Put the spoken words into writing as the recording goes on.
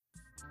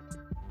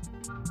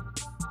Hello,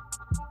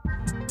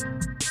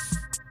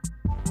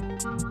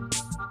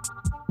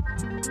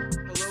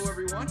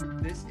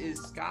 everyone. This is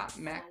Scott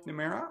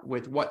McNamara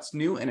with What's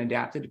New in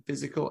Adapted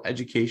Physical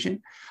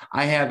Education.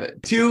 I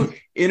have two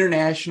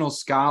international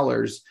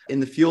scholars in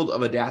the field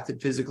of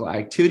adapted physical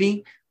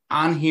activity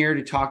on here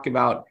to talk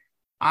about,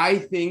 I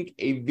think,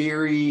 a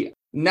very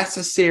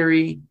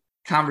necessary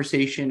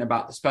conversation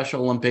about the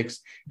Special Olympics,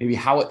 maybe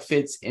how it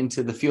fits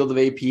into the field of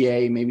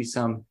APA, maybe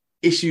some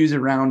issues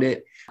around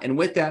it. And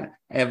with that,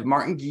 I have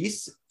Martin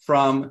Gies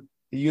from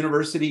the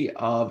University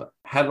of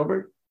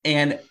Heidelberg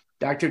and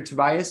Dr.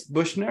 Tobias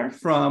Buchner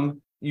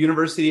from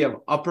University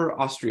of Upper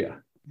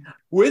Austria.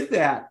 With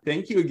that,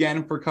 thank you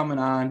again for coming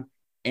on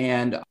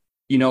and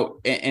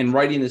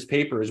writing this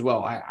paper as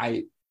well.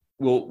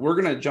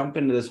 We're going to jump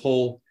into this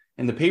whole,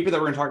 and the paper that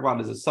we're going to talk about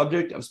is a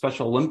subject of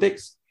Special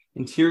Olympics,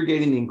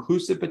 interrogating the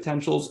inclusive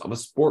potentials of a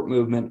sport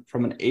movement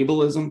from an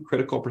ableism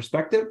critical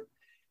perspective.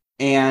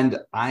 And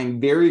I'm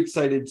very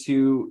excited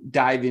to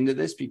dive into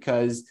this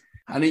because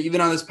even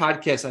on this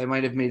podcast, I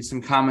might have made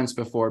some comments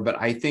before, but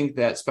I think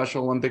that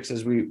Special Olympics,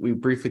 as we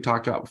briefly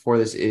talked about before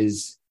this,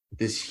 is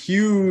this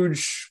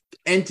huge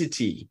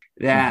entity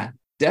that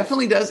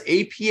definitely does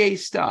APA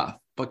stuff,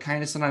 but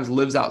kind of sometimes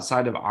lives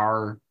outside of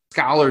our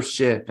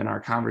scholarship and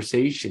our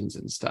conversations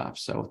and stuff.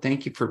 So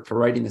thank you for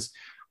writing this.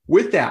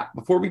 With that,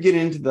 before we get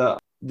into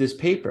this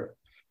paper,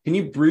 can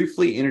you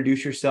briefly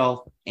introduce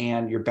yourself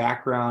and your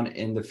background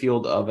in the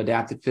field of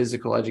adapted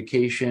physical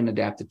education,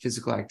 adapted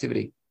physical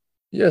activity?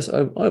 Yes,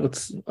 I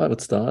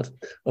would start.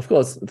 Of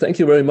course, thank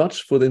you very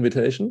much for the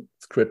invitation.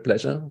 It's a great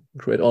pleasure,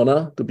 great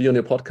honor to be on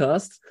your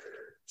podcast.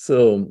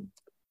 So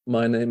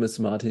my name is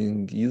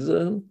Martin Gies.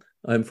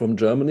 I'm from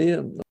Germany.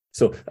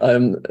 So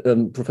I'm a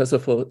professor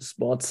for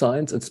sport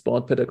science and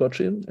sport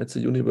pedagogy at the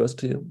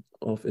University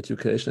of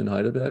Education in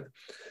Heidelberg.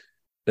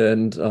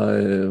 And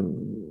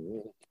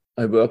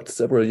I worked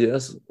several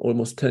years,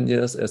 almost 10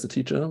 years as a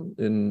teacher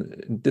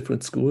in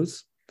different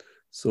schools.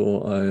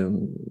 So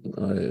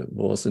I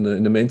was in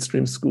a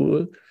mainstream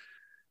school,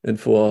 and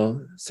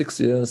for 6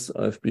 years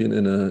I've been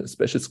in a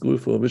special school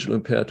for visually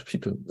impaired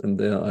people, and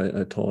there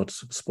I taught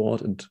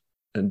sport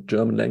and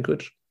German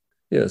language.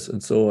 Yes,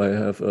 and so I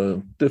have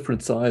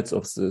different sides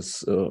of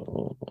this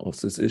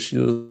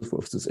issue,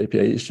 of this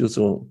APA issue.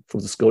 So from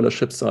the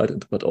scholarship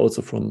side, but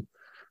also from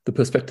the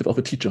perspective of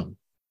a teacher.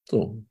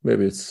 So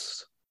maybe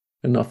it's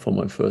enough for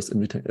my first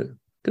invitation.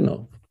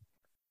 Genau.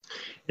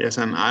 Yes,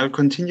 and I'll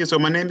continue. So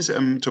my name is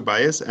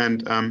Tobias,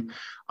 and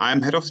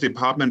I'm head of the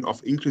Department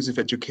of Inclusive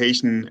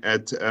Education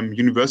at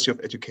University of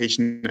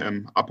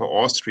Education Upper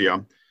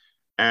Austria.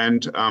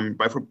 And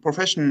by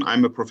profession,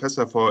 I'm a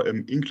professor for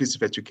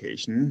inclusive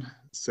education.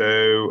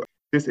 So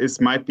this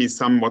might be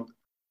somewhat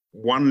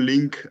one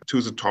link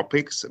to the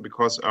topics,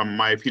 because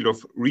my field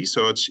of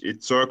research,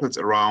 it circles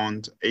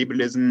around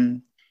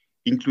ableism,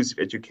 inclusive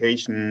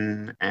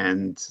education,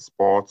 and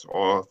sports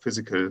or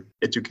physical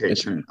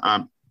education.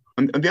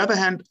 On the other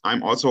hand,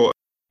 I'm also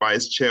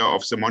vice chair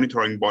of the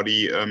monitoring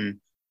body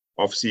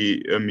of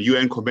the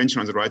UN Convention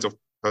on the Rights of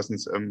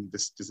Persons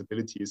with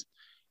Disabilities.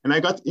 And I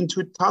got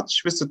into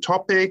touch with the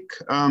topic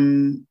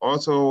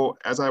also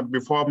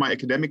before my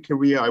academic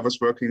career, I was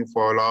working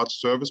for a large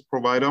service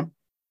provider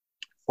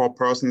for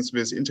persons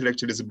with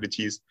intellectual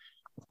disabilities.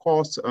 Of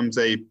course,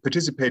 they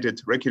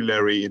participated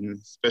regularly in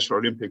Special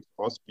Olympics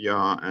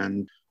Austria.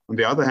 And on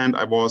the other hand,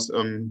 I was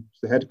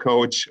the head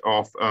coach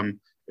of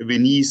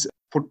Viennese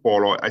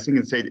football, or I think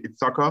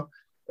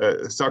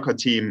it's soccer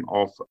team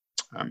of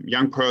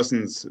young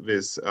persons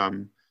with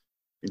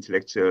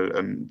intellectual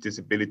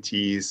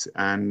disabilities.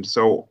 And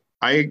so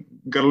I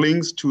got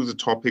links to the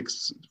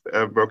topics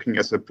working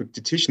as a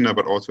practitioner,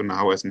 but also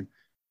now as an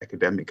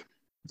academic.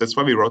 That's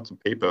why we wrote the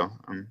paper,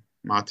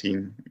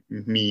 Martin,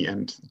 me,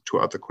 and two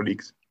other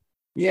colleagues.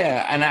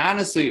 Yeah, and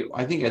honestly,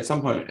 I think at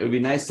some point it would be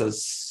nice to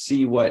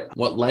see what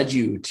led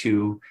you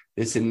to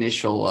this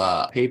initial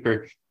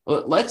paper.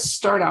 Let's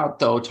start out,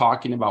 though,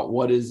 talking about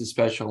what is the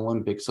Special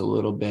Olympics a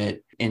little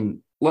bit. And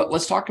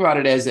let's talk about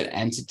it as an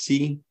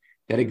entity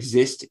that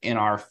exists in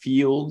our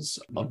fields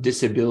of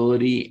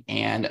disability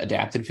and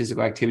adapted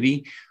physical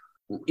activity.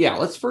 Yeah,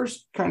 let's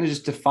first kind of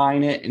just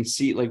define it and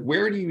see,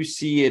 where do you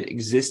see it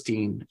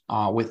existing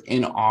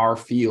within our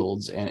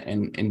fields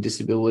and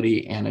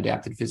disability and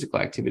adapted physical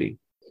activity?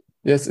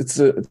 Yes, it's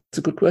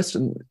a good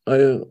question.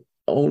 I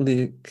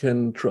only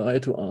can try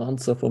to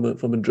answer from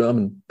a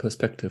German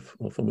perspective,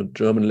 or from a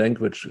German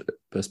language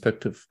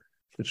perspective,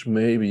 which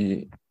may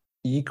be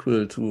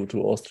equal to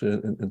Austria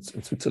and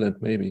Switzerland,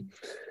 maybe.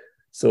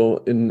 So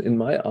in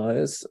my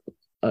eyes,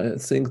 I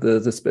think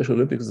the Special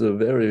Olympics is a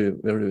very,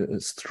 very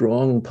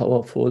strong,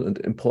 powerful, and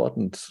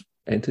important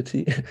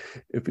entity,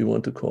 if we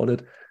want to call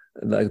it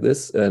like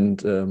this. And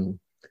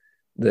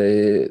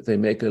they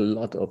make a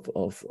lot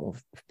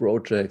of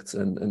projects,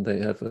 and they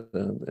have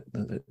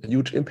a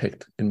huge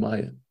impact in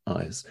my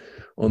eyes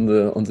on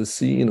the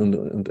scene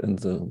and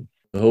the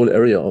whole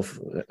area of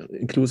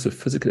inclusive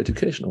physical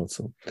education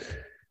also.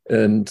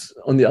 And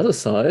on the other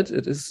side,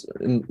 it is,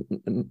 in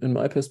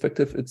my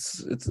perspective,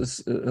 it's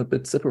a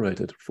bit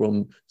separated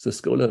from the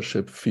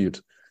scholarship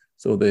field.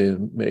 So they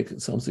make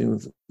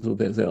something, so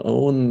their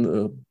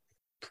own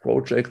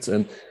projects,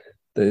 and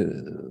they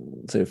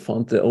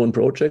fund their own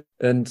project.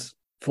 And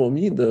for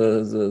me,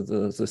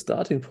 the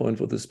starting point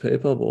for this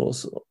paper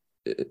was,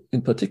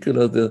 in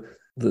particular, the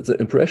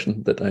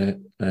impression that I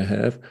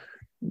have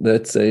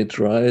that they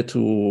try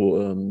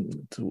to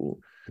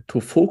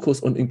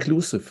focus on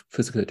inclusive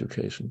physical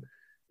education.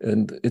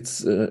 And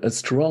it's a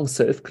strong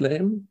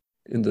self-claim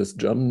in this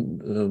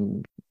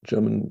German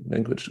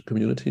language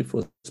community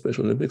for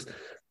Special Olympics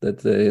that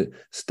they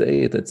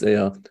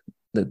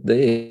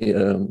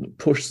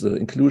push the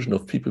inclusion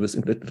of people with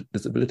intellectual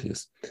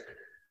disabilities.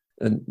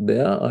 And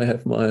there I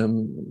have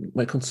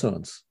my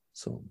concerns.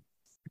 So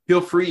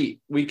feel free.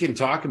 We can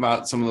talk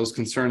about some of those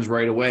concerns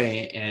right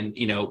away. And,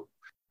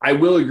 I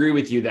will agree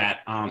with you that,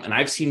 and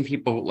I've seen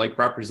people like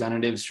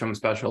representatives from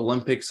Special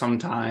Olympics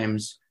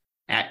sometimes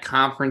at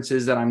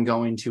conferences that I'm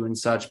going to and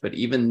such, but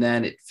even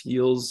then it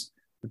feels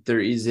that there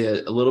is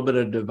a little bit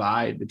of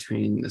divide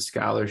between the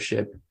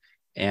scholarship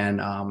and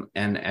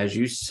as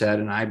you said,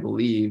 and I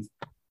believe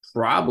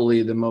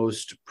probably the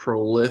most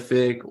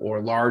prolific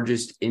or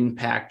largest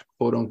impact,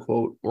 quote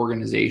unquote,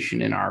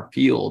 organization in our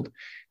field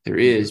there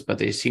is, but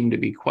they seem to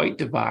be quite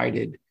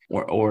divided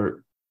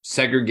or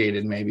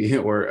segregated maybe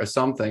or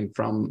something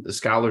from the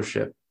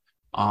scholarship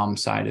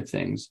side of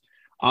things.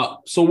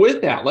 So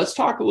with that, let's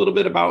talk a little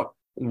bit about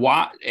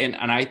what, and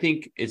I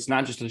think it's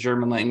not just a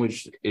German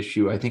language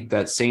issue. I think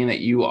that saying that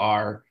you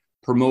are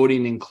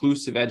promoting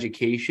inclusive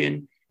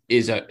education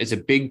is a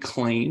big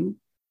claim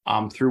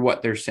through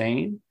what they're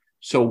saying.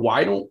 So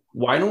why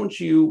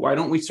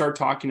don't we start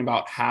talking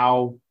about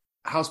how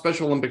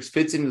Special Olympics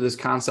fits into this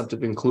concept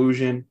of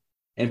inclusion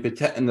and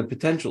the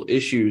potential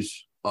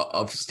issues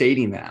of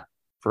stating that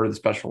for the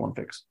Special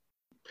Olympics?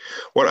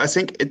 Well, I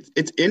think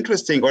it's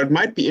interesting, or it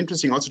might be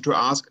interesting also to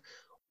ask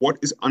what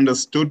is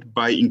understood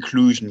by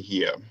inclusion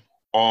here,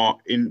 or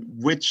in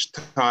which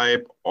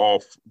type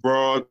of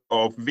world,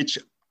 of which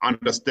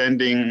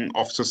understanding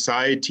of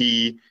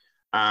society,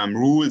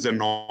 rules and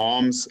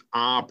norms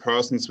are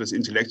persons with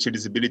intellectual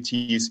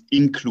disabilities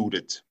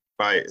included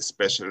by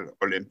Special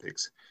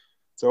Olympics.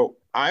 So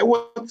I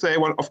would say,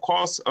 well, of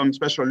course,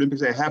 Special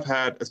Olympics, they have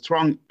had a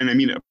strong, and I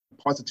mean a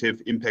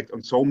positive impact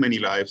on so many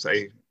lives.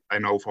 I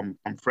know from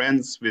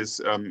friends with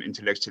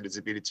intellectual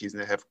disabilities,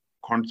 and they have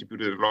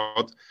contributed a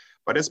lot.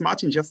 But as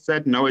Martin just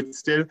said, no, it's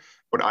still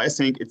what I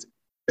think it's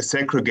a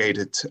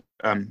segregated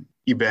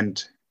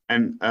event.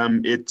 And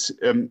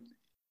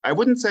I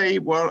wouldn't say,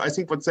 well, I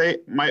think what they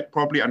might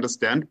probably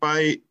understand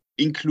by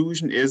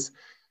inclusion is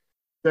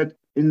that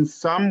in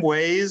some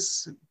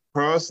ways,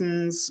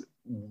 persons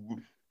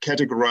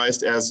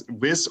categorized as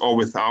with or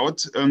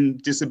without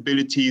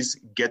disabilities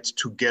get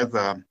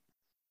together.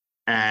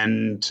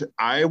 And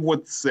I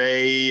would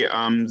say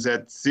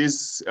that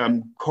this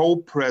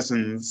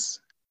co-presence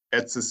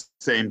at the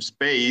same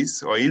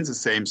space or in the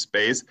same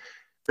space,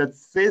 that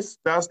this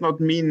does not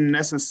mean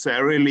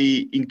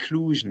necessarily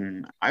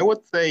inclusion. I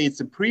would say it's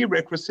a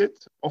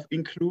prerequisite of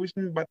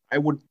inclusion, but I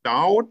would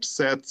doubt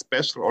that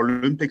Special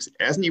Olympics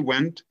as an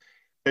event,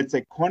 that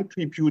they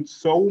contribute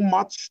so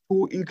much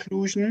to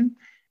inclusion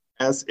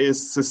as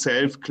is the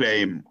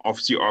self-claim of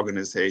the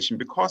organization,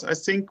 because I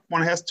think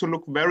one has to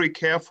look very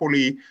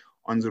carefully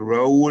on the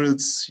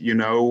roles,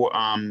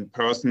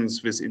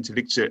 persons with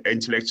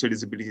intellectual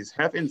disabilities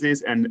have in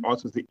this, and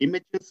also the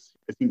images.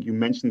 I think you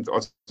mentioned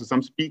also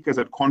some speakers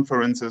at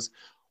conferences,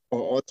 or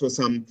also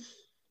some,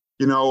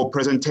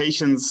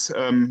 presentations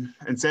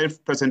and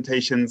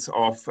self-presentations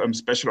of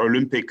Special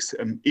Olympics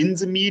in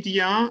the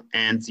media,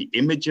 and the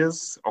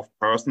images of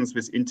persons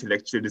with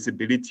intellectual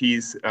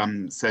disabilities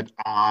that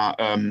are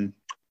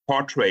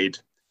portrayed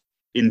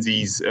in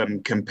these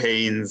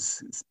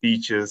campaigns,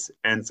 speeches,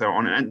 and so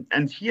on.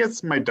 And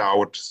here's my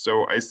doubt.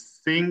 So I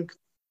think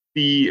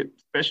the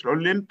Special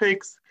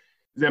Olympics,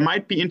 there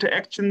might be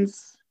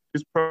interactions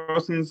with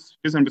persons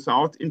with and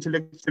without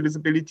intellectual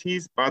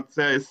disabilities, but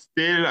there is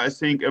still, I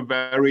think, a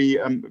very,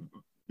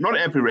 not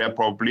everywhere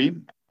probably,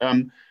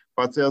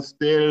 but there's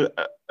still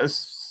a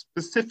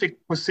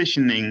specific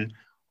positioning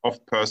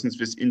of persons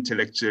with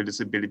intellectual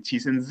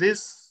disabilities. And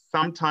this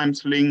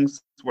sometimes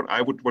links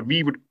what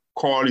we would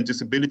call in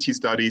disability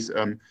studies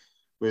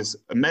with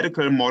a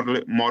medical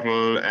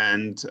model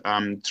and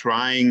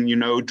trying,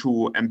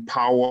 to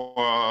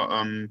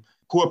empower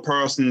poor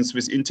persons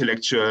with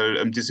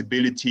intellectual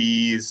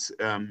disabilities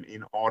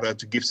in order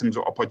to give them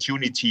the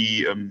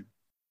opportunity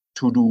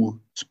to do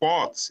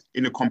sports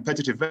in a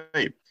competitive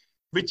way,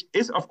 which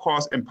is, of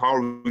course,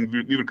 empowering.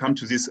 We will come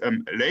to this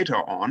later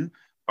on.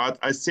 But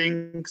I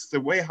think the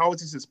way how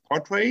this is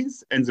portrayed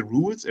and the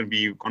rules, and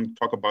we're going to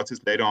talk about this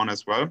later on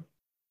as well,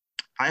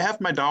 I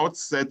have my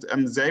doubts that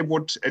they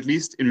would, at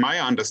least in my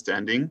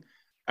understanding,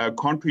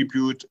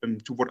 contribute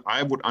to what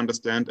I would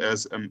understand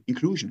as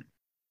inclusion.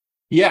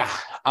 Yeah.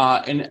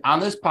 And on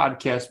this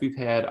podcast, we've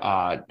had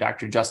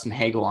Dr. Justin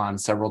Hagel on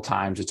several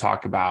times to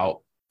talk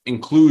about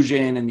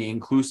inclusion and the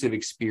inclusive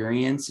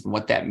experience and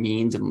what that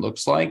means and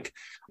looks like.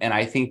 And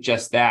I think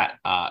just that,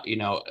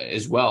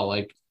 as well,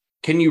 like,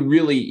 can you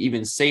really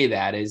even say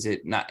that? Is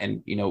it not?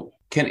 And,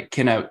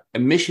 can a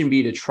mission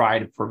be to try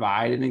to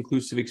provide an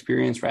inclusive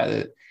experience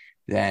rather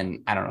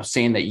than, I don't know,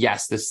 saying that,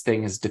 yes, this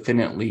thing is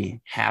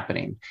definitely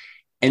happening.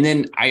 And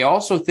then I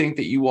also think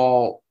that you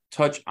all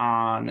touch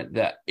on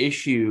the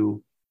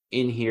issue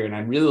in here, and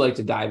I'd really like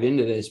to dive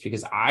into this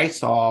because I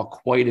saw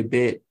quite a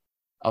bit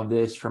of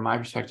this from my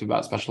perspective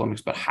about Special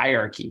Olympics, but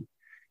hierarchy.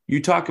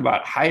 You talk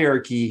about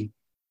hierarchy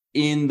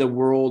in the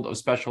world of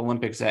Special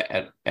Olympics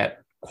at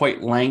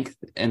quite length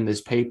in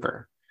this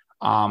paper,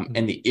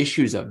 and the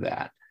issues of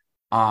that.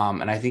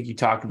 And I think you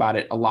talk about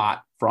it a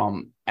lot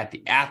from at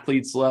the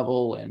athletes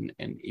level and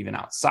even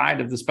outside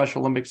of the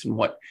Special Olympics, and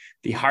what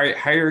the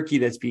hierarchy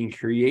that's being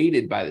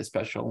created by the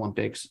Special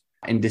Olympics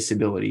and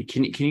disability.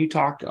 Can you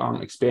talk,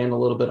 expand a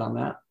little bit on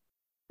that?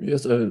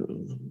 Yes, I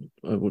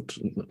would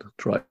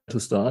try to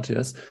start,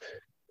 yes.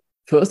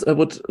 First, I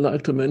would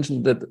like to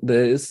mention that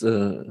there is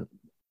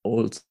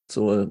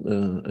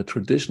also a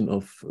tradition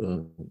of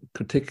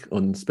critique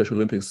on Special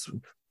Olympics.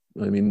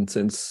 I mean,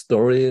 since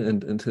Story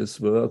and his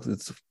work,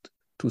 it's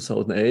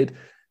 2008,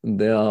 and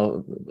there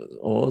are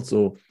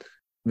also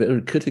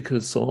very critical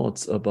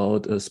thoughts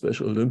about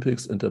Special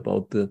Olympics and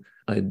about the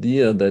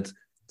idea that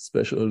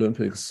Special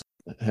Olympics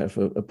have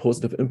a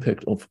positive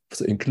impact of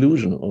the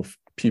inclusion of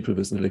people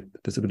with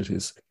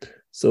disabilities.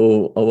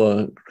 So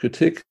our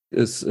critique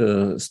is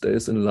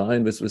stays in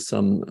line with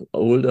some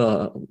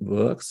older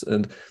works,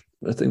 and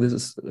I think this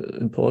is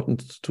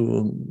important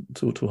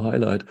to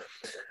highlight.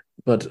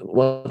 But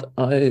what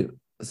I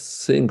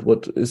think,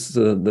 what is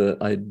the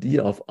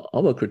idea of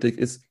our critique,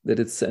 is that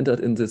it's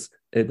centered in this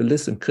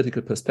ableism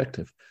critical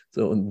perspective.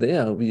 So in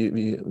there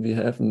we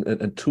have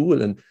a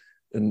tool and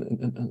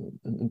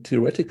a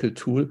theoretical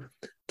tool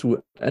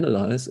to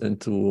analyze and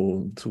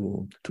to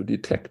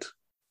detect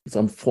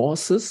some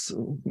forces,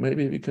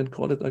 maybe we can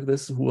call it like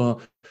this, who are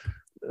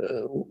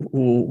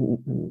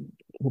who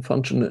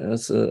function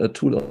as a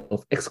tool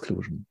of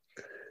exclusion.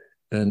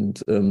 And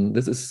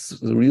this is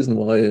the reason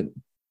why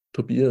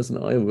Tobias and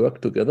I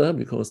work together,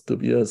 because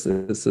Tobias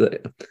is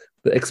the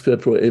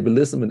expert for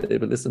ableism and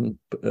ableism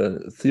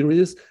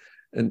theories.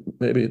 And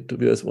maybe,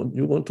 Tobias,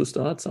 you want to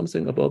start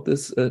something about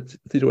this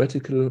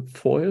theoretical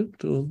foil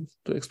to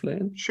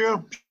explain?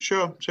 Sure.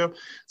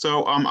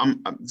 So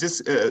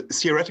this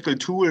theoretical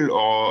tool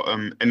or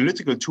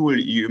analytical tool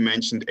you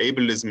mentioned,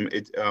 ableism,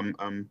 it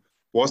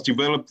was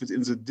developed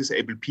within the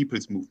disabled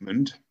people's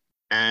movement.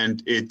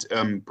 And it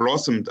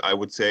blossomed, I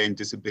would say, in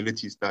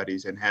disability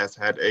studies and has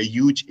had a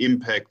huge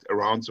impact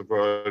around the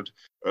world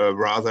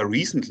rather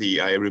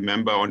recently. I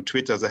remember on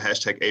Twitter, the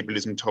hashtag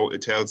ableism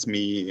tells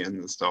me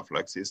and stuff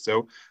like this.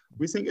 So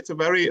we think it's a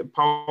very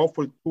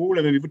powerful tool.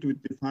 And if we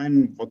would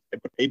define what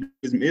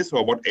ableism is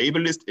or what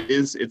ableist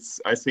is,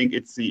 I think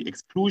it's the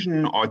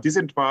exclusion or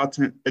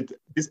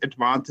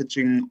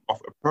disadvantaging of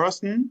a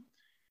person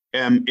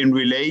in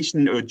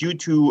relation or due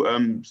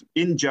to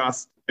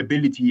unjust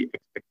ability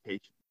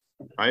expectations.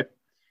 Right,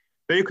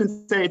 so you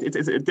can say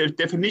it's a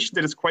definition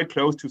that is quite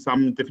close to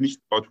some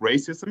definitions about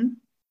racism,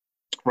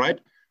 right?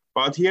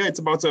 But here it's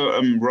about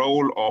the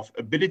role of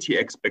ability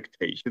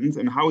expectations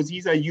and how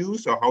these are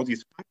used or how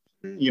these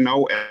function,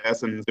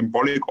 as a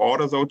symbolic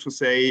order, so to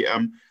say,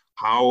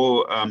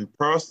 how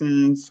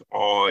persons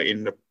or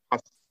in the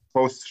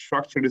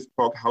post-structuralist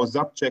talk, how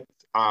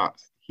subjects are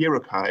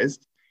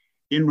hierarchized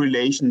in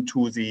relation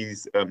to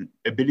these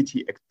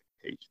ability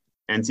expectations.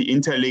 And the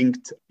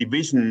interlinked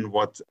division,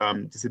 what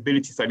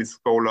disability studies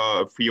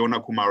scholar Fiona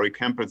Kumari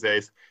Campbell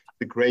says,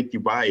 the great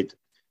divide,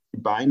 the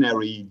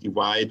binary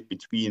divide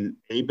between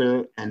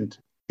able and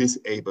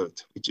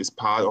disabled, which is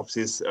part of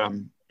this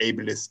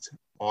ableist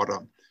order.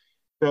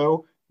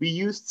 So we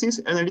use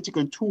this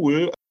analytical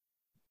tool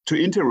to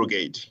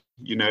interrogate,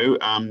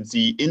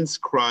 the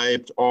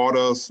inscribed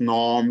orders,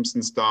 norms,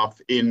 and stuff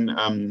in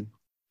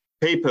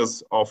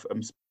papers of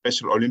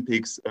Special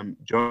Olympics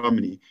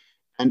Germany.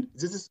 And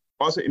this is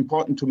also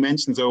important to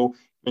mention. So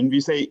when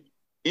we say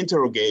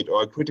interrogate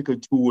or a critical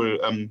tool,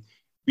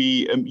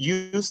 we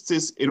use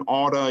this in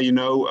order,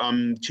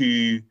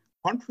 to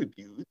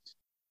contribute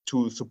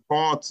to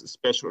support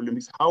Special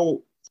Olympics,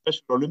 how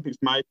Special Olympics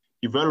might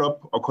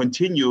develop or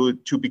continue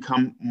to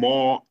become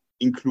more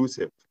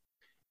inclusive.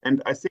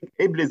 And I think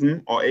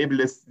ableism or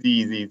ableist,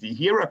 the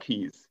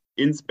hierarchies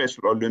in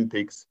Special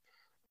Olympics,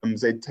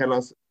 they tell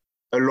us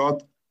a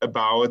lot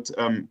about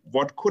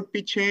what could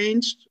be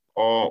changed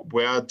or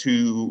where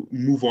to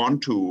move on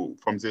to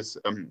from this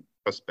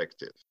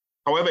perspective.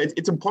 However,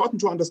 it's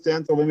important to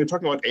understand that when we're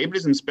talking about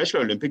ableism,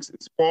 Special Olympics,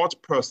 sport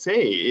per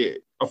se,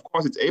 of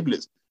course, it's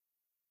ableist.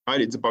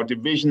 Right? It's about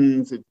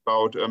divisions, it's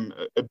about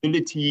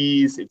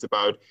abilities, it's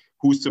about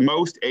who's the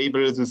most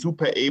able, the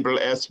super able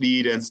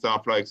athlete and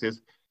stuff like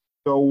this.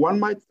 So one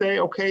might say,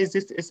 okay,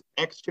 this is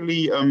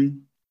actually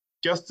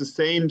just the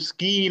same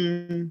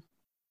scheme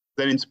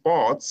than in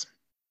sports,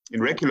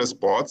 in regular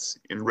sports,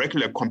 in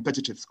regular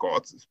competitive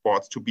sports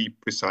to be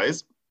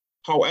precise.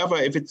 However,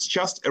 if it's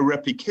just a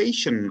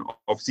replication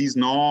of these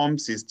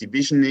norms, these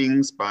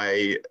divisionings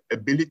by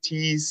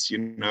abilities,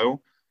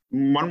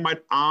 one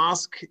might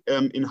ask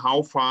in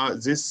how far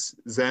this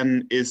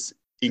then is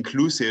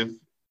inclusive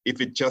if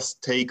it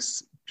just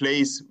takes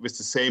place with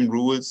the same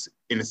rules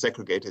in a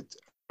segregated,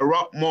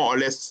 more or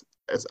less,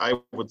 as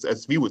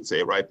we would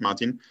say, right,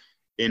 Martin,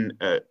 in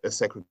a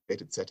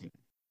segregated setting.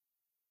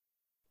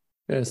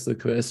 Yes, the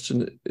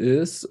question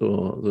is,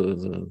 or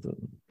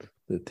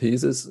the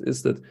thesis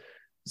is that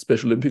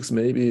Special Olympics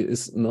maybe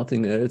is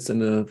nothing else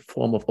than a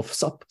form of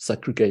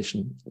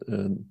sub-segregation.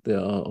 There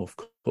are, of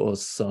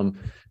course, some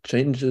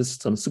changes,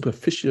 some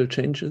superficial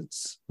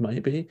changes,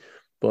 maybe,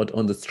 but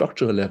on the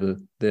structural level,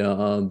 there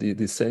are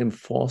the same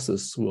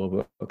forces who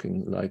are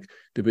working, like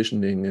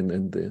divisioning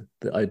and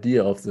the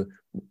idea of the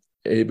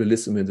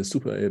ableism and the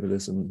super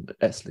ableism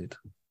athlete.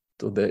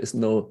 So there is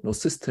no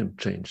system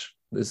change.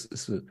 This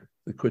is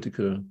the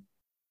critical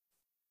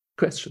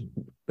question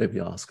that we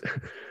ask.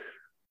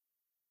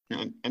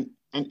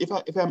 And if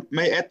I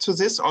may add to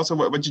this, also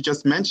what you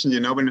just mentioned,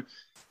 when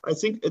I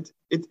think it's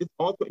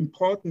also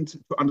important to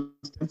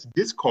understand the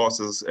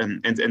discourses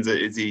and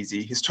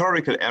the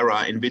historical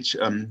era in which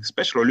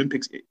Special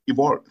Olympics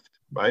evolved,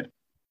 right?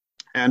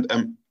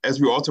 And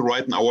as we also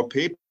write in our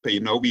paper,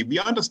 we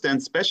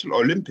understand Special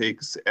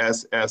Olympics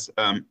as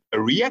a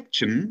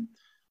reaction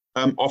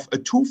of a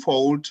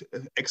twofold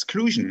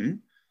exclusion,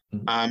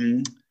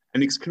 an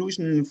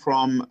exclusion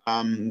from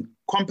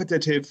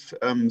competitive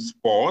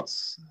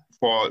sports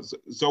for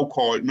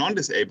so-called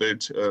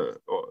non-disabled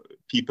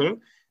people,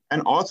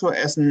 and also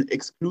as an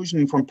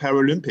exclusion from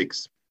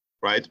Paralympics,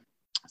 right?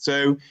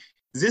 So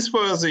this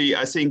were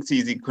I think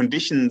the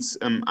conditions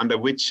under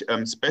which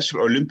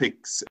Special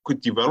Olympics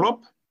could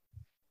develop,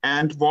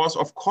 and was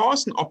of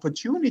course an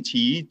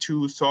opportunity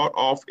to sort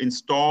of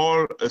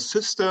install a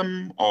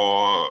system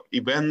or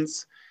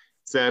events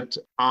that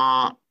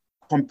are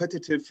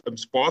competitive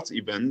sports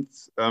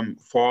events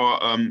for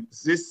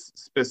this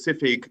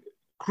specific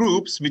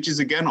groups, which is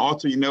again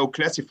also,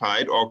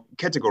 classified or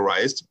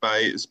categorized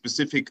by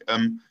specific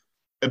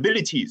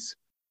abilities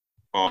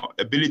or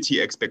ability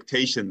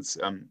expectations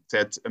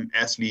that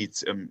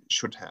athletes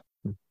should have.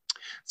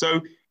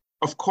 So,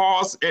 of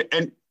course,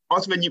 and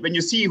also when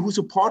you see who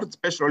supported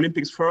Special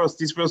Olympics first,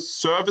 these were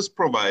service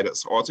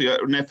providers, also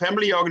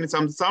family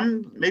organizations,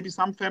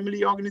 some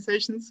family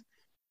organizations,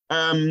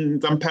 some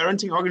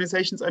parenting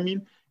organizations,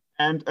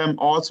 and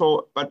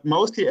also, but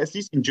mostly, at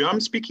least in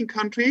German-speaking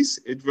countries,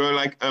 it were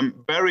like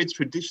very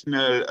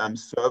traditional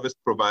service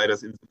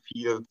providers in the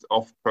field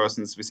of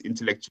persons with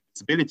intellectual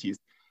disabilities.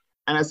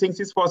 And I think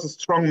this was a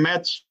strong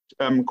match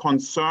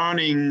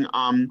concerning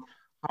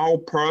how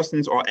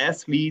persons or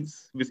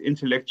athletes with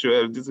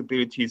intellectual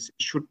disabilities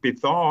should be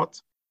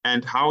thought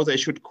and how they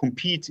should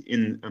compete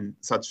in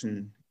such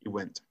an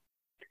event.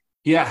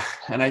 Yeah,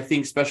 and I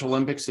think Special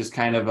Olympics has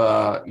kind of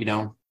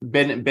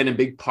been a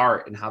big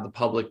part in how the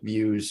public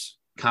views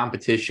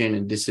competition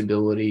and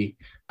disability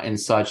and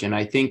such. And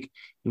I think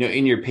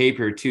in your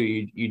paper too,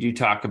 you do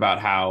talk about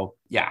how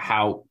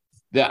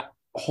the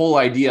whole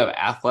idea of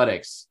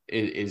athletics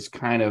is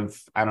kind of,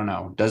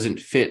 doesn't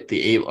fit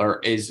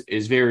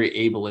is very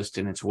ableist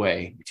in its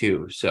way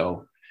too.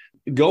 So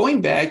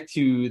going back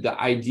to the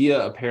idea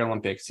of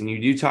Paralympics, and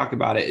you do talk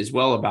about it as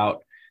well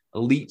about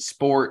elite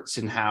sports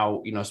and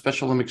how,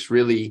 Special Olympics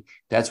really,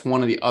 that's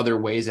one of the other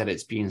ways that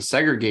it's being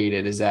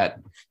segregated, is that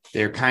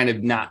they're kind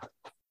of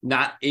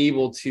not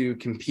able to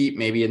compete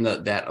maybe in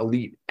that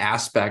elite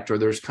aspect, or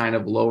there's kind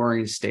of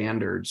lowering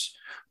standards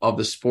of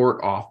the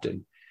sport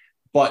often.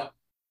 But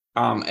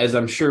as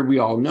I'm sure we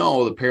all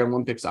know, the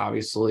Paralympics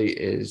obviously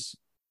is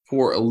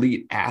for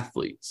elite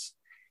athletes.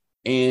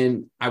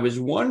 And I was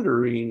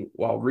wondering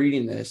while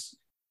reading this,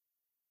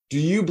 do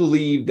you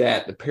believe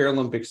that the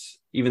Paralympics,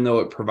 even though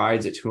it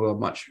provides it to a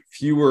much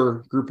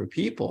fewer group of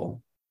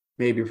people,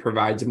 maybe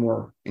provides a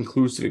more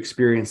inclusive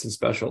experience in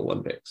Special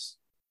Olympics?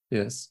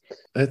 Yes,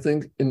 I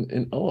think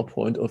in our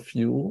point of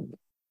view,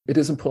 it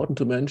is important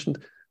to mention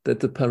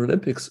that the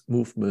Paralympics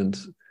movement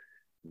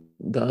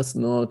does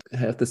not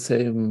have the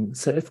same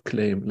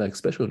self-claim like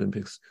Special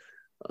Olympics.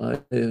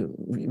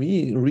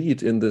 We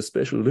read in the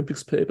Special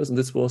Olympics papers, and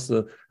this was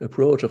the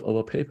approach of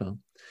our paper.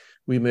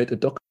 We made a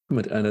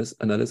document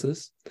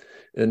analysis,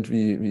 and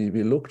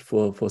we looked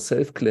for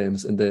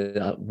self-claims, and they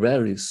are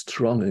very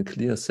strong and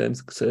clear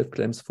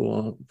self-claims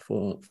for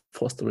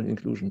fostering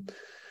inclusion.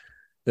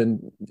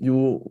 And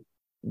you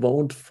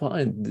won't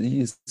find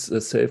these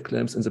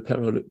self-claims in the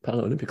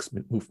Paralympics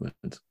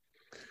movement.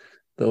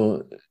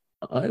 Though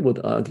I would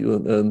argue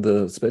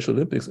the Special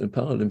Olympics and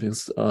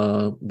Paralympics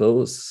are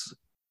both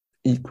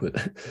equal.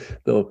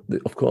 Though,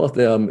 of course,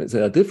 there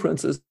are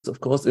differences,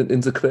 of course, in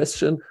the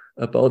question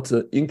about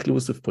the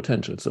inclusive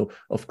potential. So,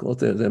 of course,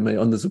 there may,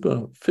 on the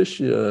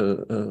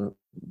superficial,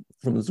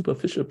 from a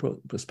superficial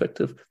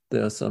perspective,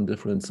 there are some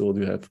difference. So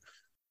you have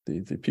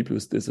the people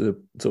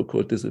with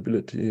so-called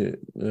disability,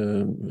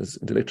 with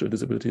intellectual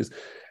disabilities.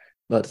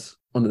 But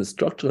on the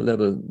structural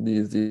level,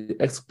 the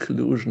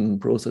exclusion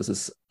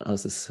processes are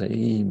the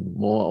same,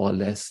 more or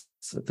less.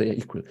 They are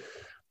equal.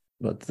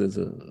 But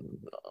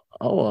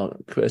our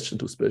question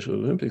to Special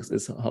Olympics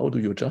is, how do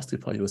you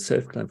justify your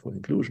self-claim for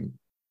inclusion?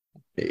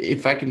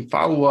 If I can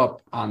follow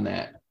up on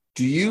that,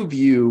 do you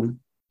view,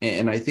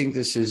 and I think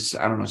this is,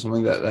 I don't know,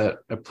 something that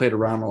I played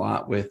around a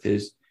lot with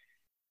is,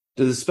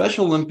 do the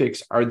Special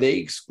Olympics, are they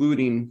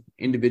excluding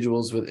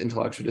individuals with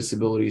intellectual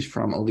disabilities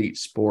from elite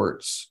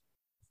sports?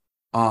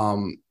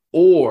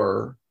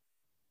 Or,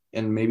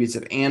 and maybe it's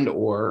an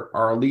or,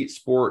 are elite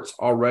sports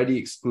already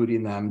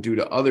excluding them due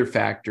to other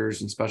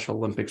factors, and Special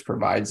Olympics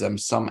provides them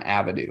some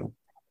avenue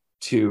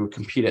to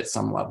compete at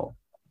some level?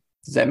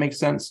 Does that make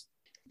sense?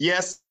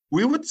 Yes,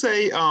 we would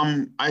say,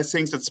 I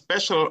think that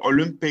Special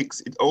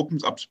Olympics, it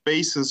opens up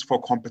spaces for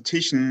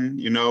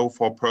competition,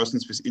 for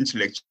persons with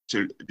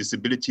intellectual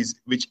disabilities,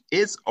 which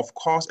is, of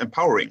course,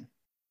 empowering,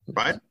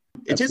 right?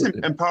 It Absolutely.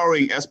 Is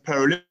empowering, as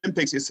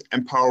Paralympics is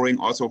empowering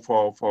also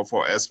for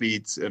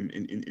athletes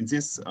in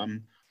this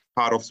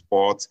part of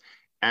sports.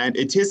 And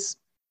it is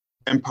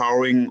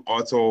empowering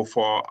also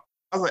for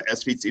other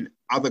athletes in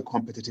other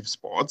competitive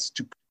sports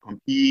to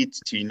compete,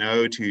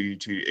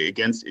 to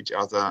against each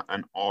other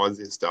and all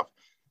this stuff.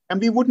 And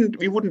we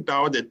wouldn't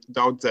doubt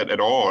that at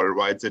all,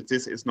 right? That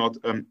this is not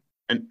an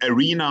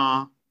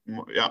arena,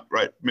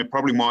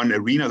 probably more an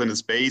arena than a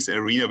space, an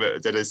arena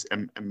that is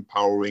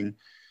empowering.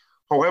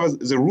 However,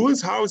 the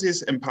rules how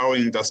this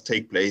empowering does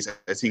take place,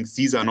 I think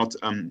these are not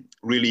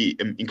really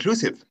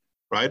inclusive,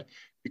 right?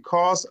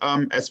 Because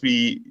as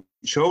we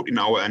showed in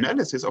our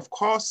analysis, of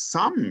course,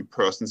 some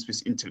persons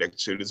with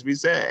intellectual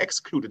disabilities, they're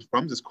excluded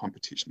from this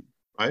competition,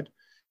 right?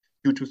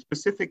 Due to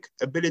specific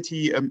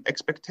ability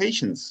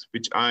expectations,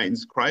 which are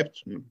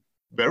inscribed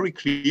very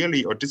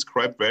clearly or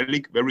described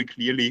very, very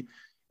clearly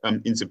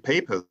in the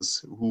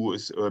papers, who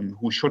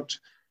should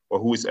or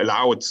who is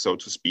allowed, so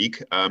to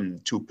speak,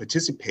 to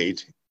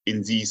participate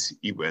in these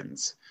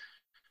events.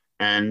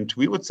 And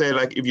we would say,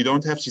 like, if you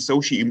don't have the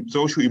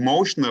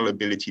social-emotional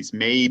abilities,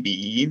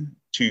 maybe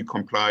to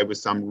comply with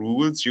some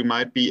rules, you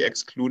might be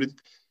excluded.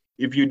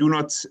 If you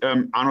are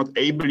not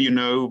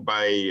able,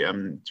 by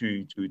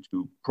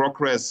to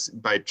progress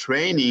by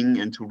training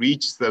and to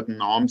reach certain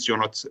norms, you're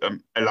not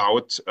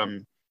allowed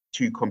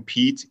to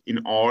compete in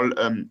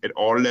at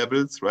all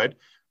levels, right?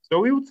 So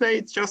we would say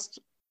it's just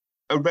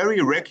a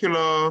very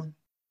regular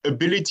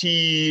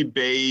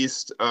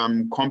ability-based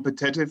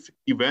competitive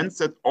events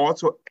that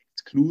also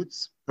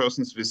excludes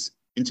persons with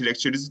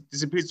intellectual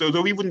disabilities.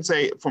 So we wouldn't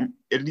say,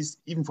 at least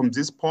even from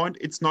this point,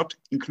 it's not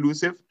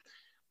inclusive.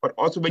 But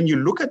also when you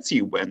look at the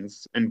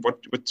events, and what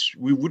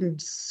we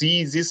wouldn't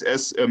see this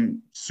as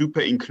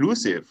super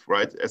inclusive,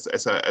 right?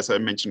 As I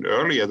mentioned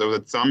earlier, though,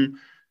 that some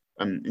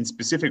in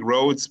specific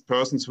roads,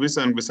 persons with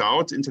and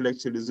without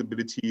intellectual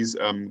disabilities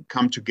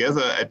come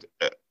together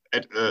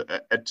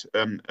at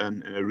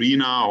an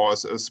arena or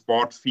a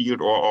sport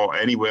field or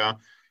anywhere.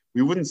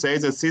 We wouldn't say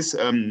that this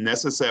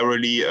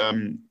necessarily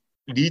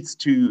leads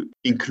to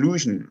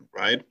inclusion,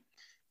 right?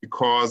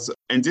 Because,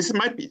 and this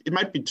might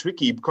be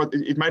tricky, because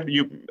it might be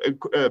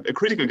a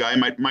critical guy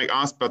might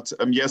ask, but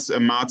yes,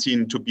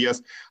 Martin,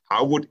 Tobias,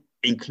 how would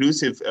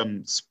inclusive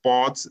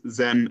sports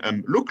then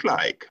look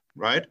like,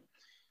 right?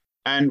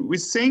 And we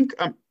think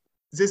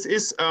this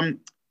is,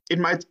 it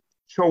might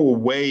show a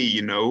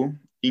way,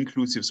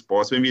 inclusive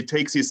sports, when we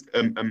take this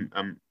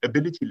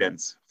ability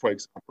lens, for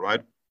example,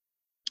 right?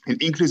 In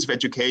inclusive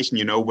education,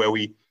 where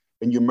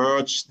when you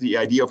merge the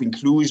idea of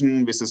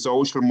inclusion with the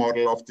social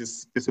model of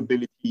this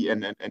disability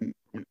and an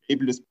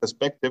ableist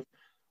perspective,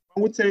 I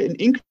would say an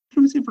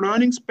inclusive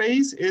learning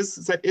space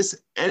is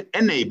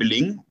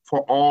enabling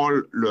for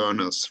all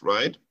learners,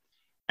 right?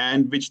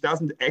 And which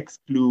doesn't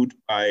exclude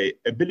by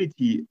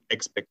ability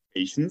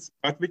expectations,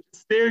 but which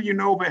still,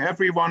 where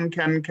everyone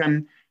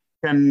can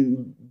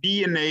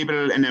be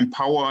enabled and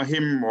empower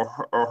him or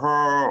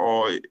her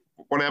or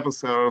whatever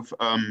self,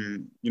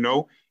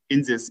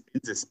 in this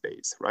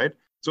space, right?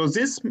 So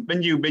this,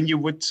 when you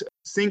would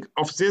think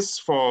of this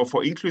for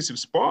inclusive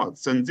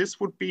sports, and this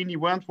would be an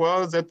event,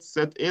 well,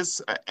 that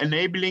is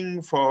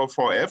enabling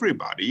for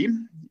everybody,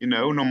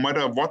 no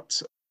matter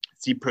what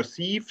the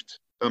perceived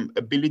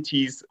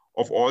abilities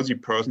of all the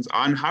persons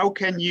are, and how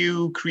can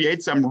you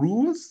create some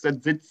rules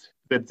that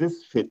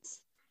this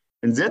fits,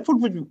 and that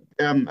would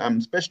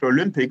Special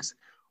Olympics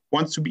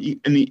wants to be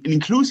an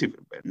inclusive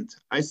event.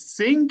 I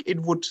think it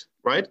would,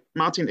 right,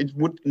 Martin? It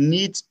would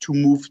need to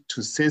move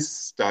to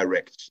this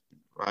direction.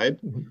 Right.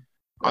 Mm-hmm.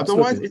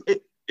 Otherwise,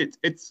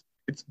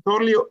 it's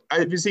totally.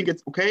 We think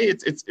it's okay.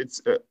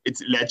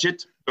 It's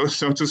legit,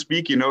 so to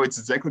speak. It's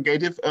a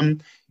segregative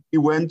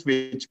event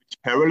which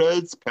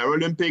parallels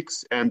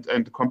Paralympics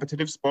and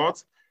competitive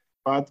sports,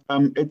 but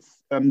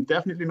it's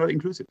definitely not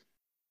inclusive.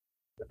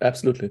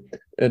 Absolutely.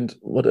 And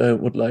what I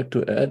would like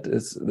to add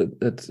is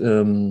that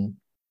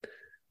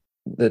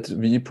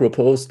we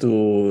propose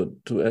to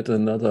add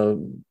another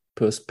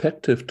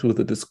perspective to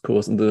the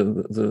discourse, and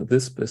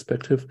this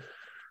perspective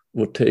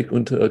would take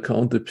into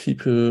account the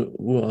people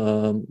who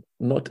are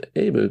not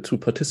able to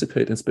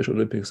participate in Special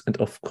Olympics. And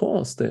of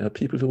course, there are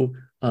people who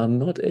are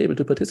not able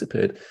to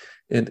participate.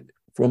 And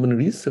from a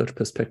research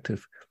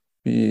perspective,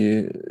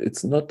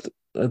 it's not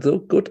a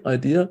good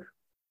idea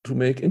to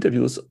make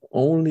interviews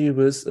only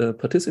with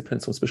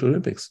participants from Special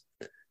Olympics.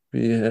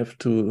 We have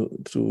to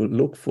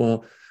look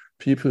for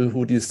people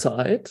who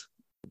decide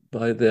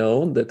by their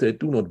own that they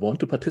do not want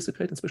to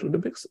participate in Special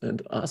Olympics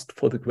and ask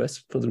for the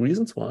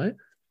reasons why.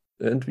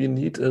 And we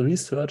need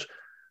research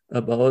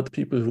about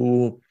people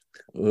who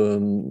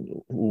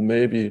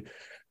maybe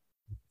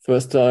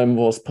first time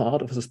was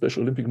part of the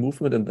Special Olympic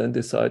movement and then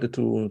decided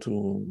to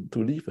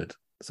leave it.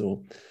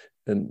 So,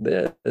 and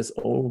there is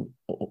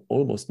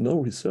almost no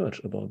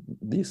research about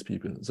these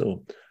people.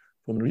 So,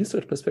 from a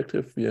research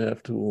perspective, we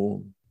have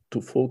to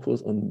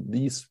focus on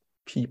these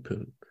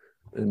people.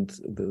 And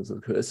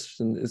the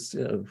question is,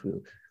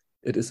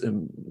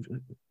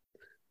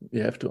 we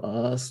have to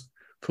ask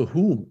for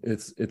whom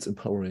it's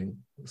empowering.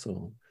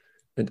 So,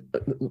 and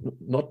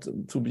not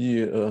to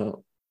be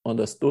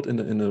understood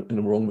in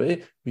a wrong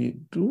way. We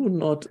do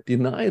not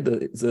deny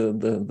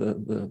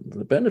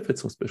the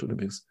benefits of Special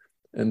Olympics,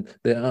 and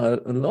there are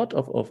a lot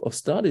of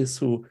studies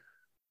who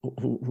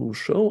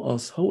show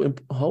us how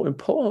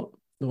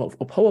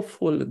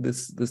powerful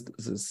this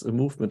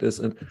movement is,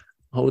 and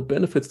how it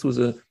benefits to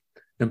the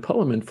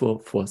empowerment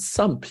for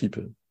some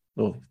people.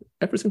 No,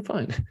 everything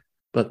fine,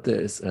 but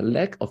there is a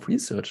lack of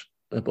research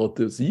about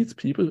these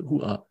people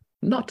who are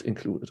not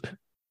included.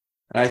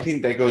 I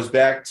think that goes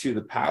back to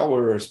the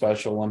power of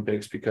Special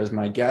Olympics, because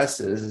my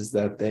guess is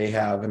that they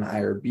have an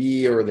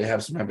IRB or they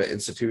have some kind of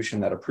institution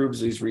that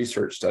approves these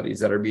research studies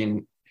that are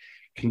being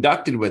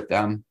conducted with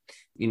them,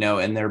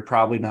 and they're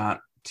probably not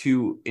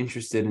too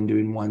interested in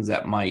doing ones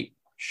that might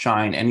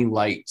shine any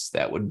lights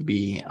that would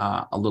be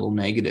a little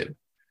negative.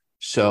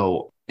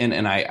 So,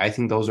 and I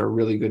think those are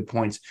really good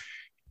points.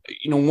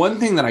 One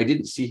thing that I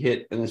didn't see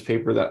hit in this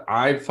paper that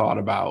I've thought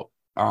about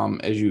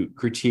as you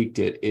critiqued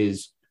it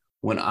is,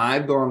 when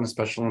I've gone to a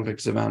Special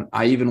Olympics event,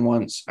 I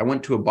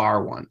went to a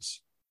bar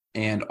once,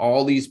 and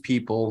all these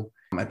people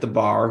at the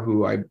bar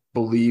who I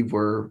believe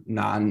were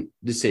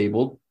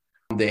non-disabled,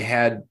 they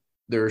had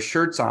their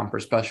shirts on for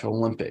Special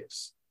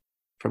Olympics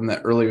from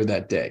earlier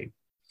that day.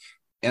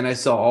 And I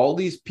saw all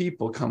these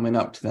people coming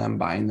up to them,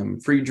 buying them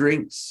free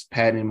drinks,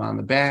 patting them on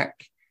the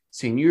back,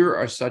 saying, "You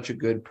are such a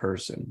good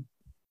person."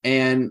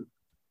 And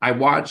I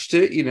watched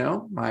it,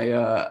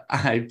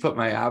 I put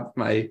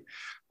my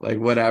like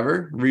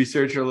whatever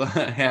researcher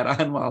hat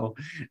on while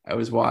I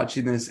was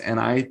watching this. And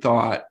I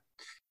thought,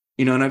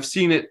 and I've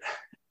seen it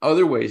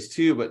other ways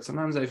too, but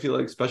sometimes I feel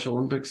like Special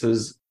Olympics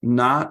is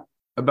not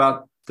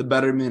about the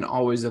betterment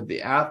always of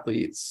the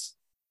athletes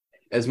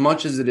as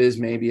much as it is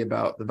maybe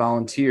about the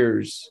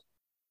volunteers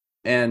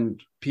and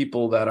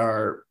people that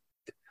are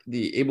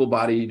the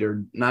able-bodied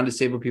or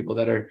non-disabled people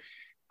that are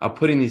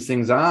putting these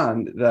things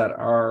on, that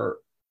are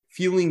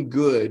feeling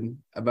good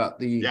about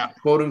the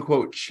quote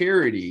unquote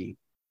charity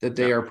that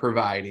they are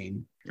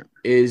providing,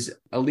 is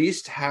at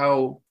least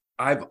how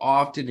I've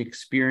often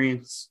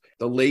experienced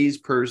the lays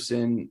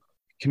person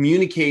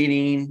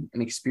communicating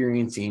and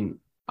experiencing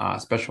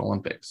Special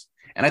Olympics.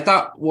 And I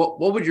thought, what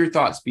would your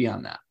thoughts be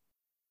on that?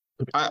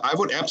 I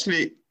would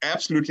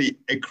absolutely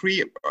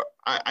agree.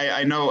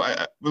 I know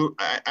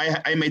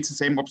I made the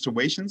same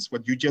observations,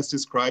 what you just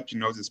described,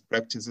 these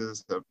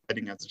practices of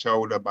patting at the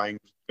shoulder, buying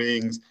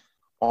things,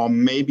 or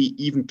maybe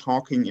even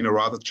talking in a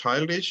rather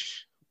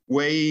childish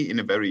way, in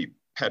a very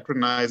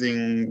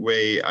patronizing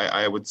way,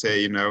 I would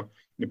say, in a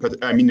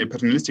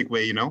paternalistic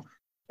way,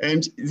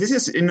 And this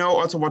is,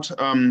 also what,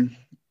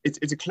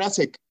 it's a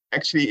classic.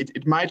 Actually,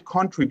 it might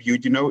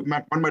contribute,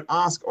 one might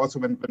ask also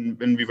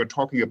when we were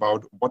talking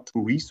about what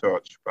to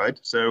research, right?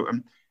 So,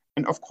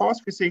 and of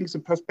course, we think the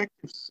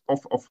perspectives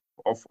of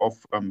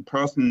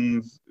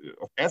persons,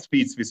 of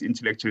athletes with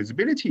intellectual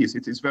disabilities,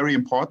 it is very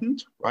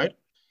important, right?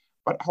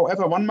 But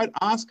however, one might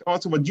ask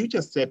also what you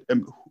just said,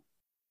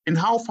 in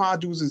how far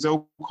do the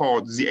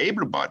so-called, the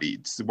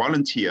able-bodied, the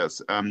volunteers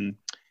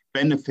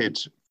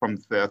benefit from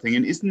their thing?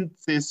 And isn't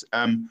this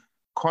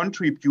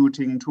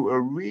contributing to a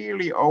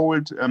really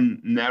old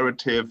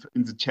narrative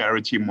in the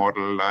charity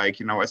model?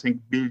 Like, I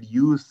think Bill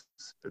Hughes,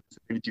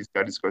 disability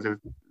studies,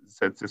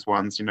 said this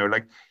once,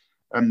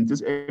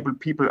 disabled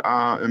people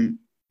are,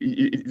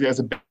 there's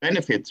a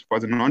benefit for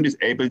the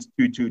non-disabled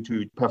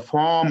to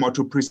perform or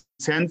to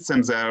present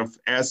themselves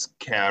as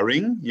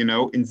caring,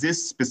 in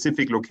this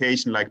specific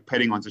location, like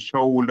patting on the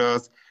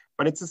shoulders.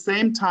 But at the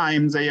same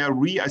time, they are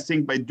I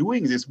think by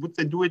doing this, would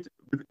they do it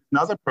with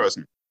another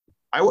person?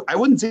 I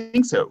wouldn't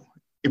think so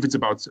if it's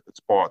about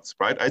sports,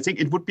 right? I think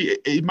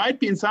it might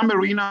be in some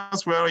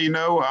arenas where,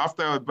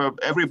 after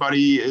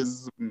everybody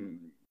is,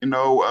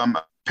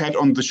 pat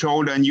on the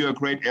shoulder and you're a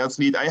great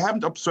athlete. I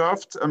haven't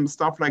observed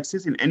stuff like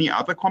this in any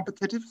other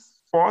competitive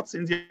sports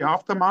in the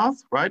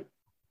aftermath, right?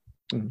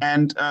 Mm-hmm.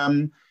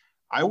 And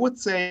I would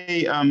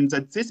say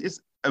that this is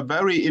a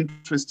very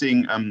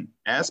interesting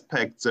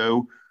aspect.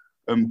 So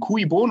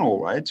cui bono,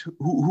 right?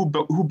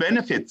 Who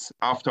benefits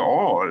after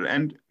all?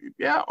 And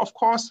yeah, of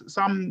course,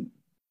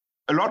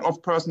 a lot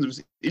of persons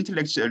with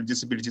intellectual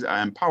disabilities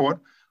are empowered,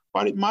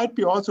 but it might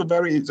be also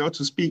very, so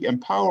to speak,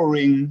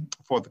 empowering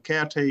for the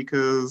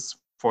caretakers,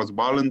 for the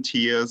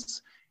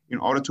volunteers, in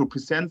order to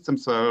present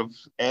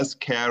themselves as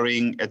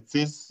caring at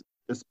this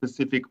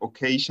specific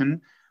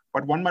occasion.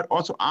 But one might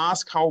also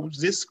ask how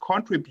this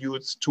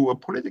contributes to a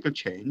political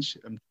change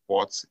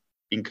towards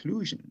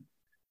inclusion.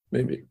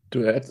 Maybe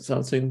to add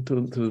something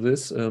to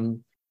this,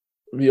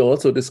 we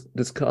also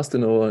discussed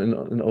in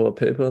our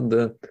paper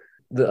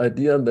the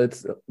idea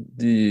that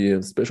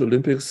the Special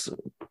Olympics,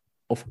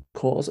 of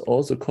course,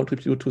 also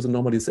contribute to the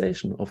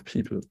normalization of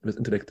people with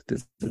intellectual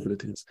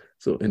disabilities.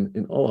 So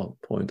in our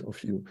point of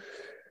view,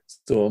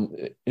 so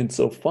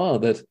insofar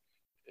that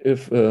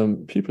if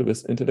people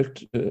with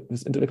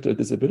intellectual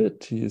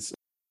disabilities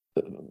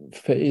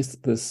face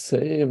the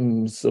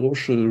same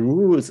social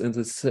rules and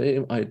the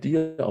same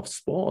idea of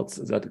sports,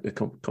 that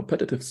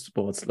competitive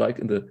sports like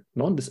in the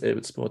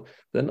non-disabled sport,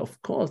 then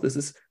of course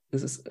this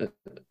is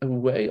a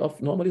way of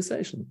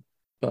normalization.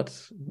 But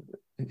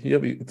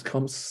here it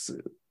comes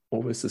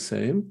always the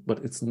same, but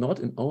it's not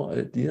in our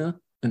idea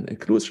an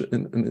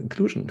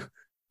inclusion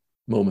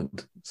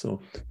moment. So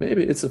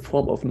maybe it's a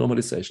form of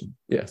normalization.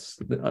 Yes,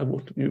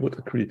 we would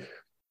agree.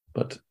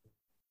 But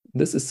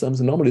this is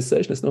something,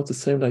 normalization is not the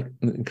same like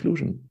an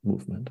inclusion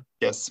movement.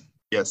 Yes.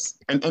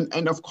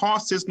 And of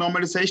course, this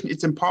normalization,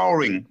 it's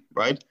empowering,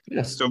 right?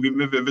 Yes. So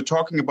we're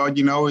talking about,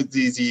 the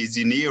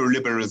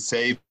neoliberal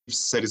saves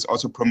that is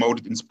also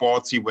promoted in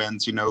sports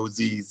events,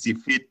 the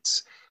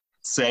fit,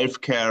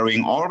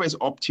 self-caring, always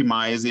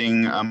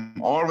optimizing,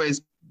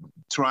 always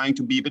trying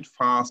to be a bit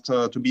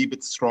faster, to be a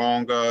bit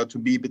stronger, to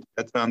be a bit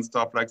better and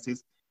stuff like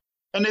this.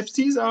 And if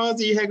these are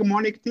the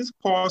hegemonic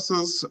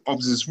discourses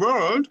of this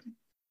world,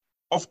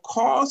 of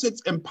course,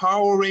 it's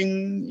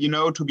empowering,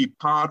 to be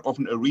part of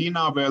an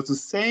arena where the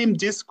same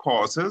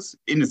discourses,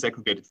 in a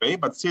segregated way,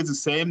 but still the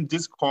same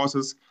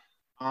discourses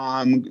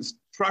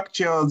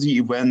structure the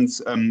events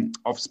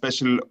of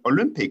Special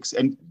Olympics.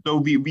 And so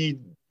we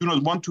do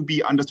not want to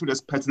be understood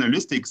as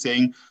paternalistic,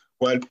 saying,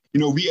 well,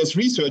 we as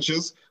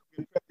researchers,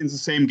 we're in the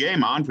same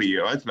game, aren't we?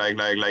 Right?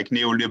 Like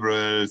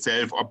neoliberal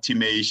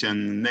self-optimization.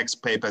 Next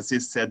paper,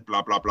 this said,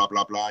 blah blah blah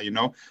blah blah.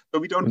 So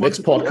we don't.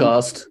 Next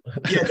podcast.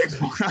 Next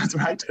podcast,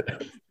 right?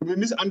 We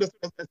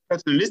misunderstood as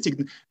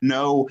paternalistic.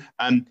 No,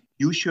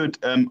 you should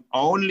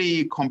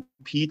only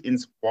compete in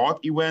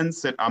sport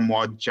events that are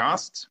more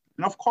just.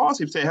 And of course,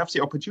 if they have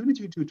the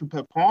opportunity to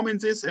perform in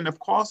this, and of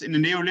course, in the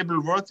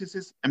neoliberal world, this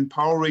is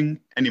empowering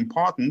and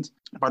important.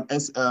 But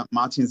as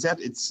Martin said,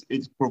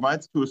 it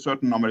provides to a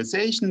certain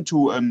normalization,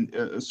 to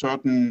a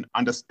certain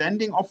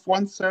understanding of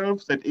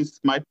oneself that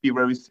might be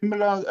very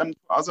similar to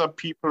other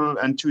people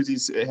and to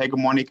these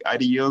hegemonic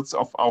ideals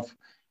of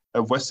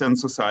Western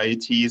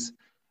societies.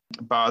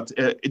 But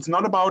it's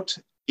not about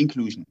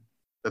inclusion.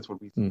 That's what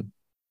we think.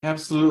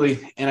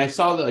 Absolutely. And I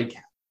saw that,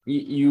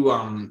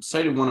 you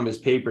cited one of his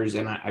papers,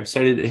 and I've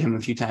cited him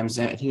a few times.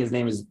 I think his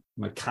name is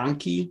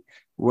McConkie,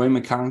 Roy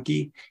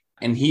McConkie,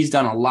 and he's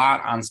done a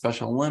lot on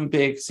Special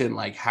Olympics and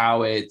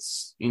how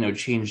it's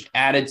changed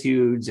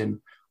attitudes. And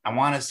I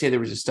want to say there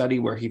was a study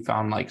where he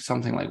found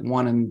something like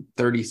 1 in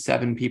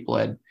 37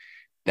 people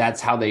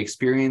that's how they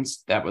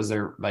experienced, that was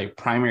their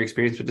primary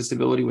experience with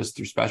disability was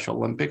through Special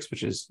Olympics,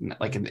 which is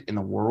in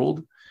the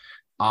world.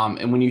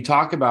 And when you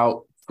talk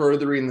about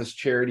furthering this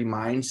charity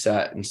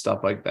mindset and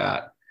stuff like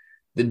that,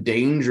 the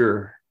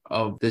danger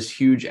of this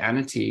huge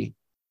entity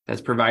that's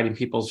providing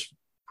people's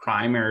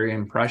primary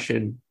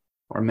impression,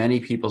 or many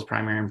people's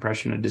primary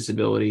impression of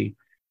disability,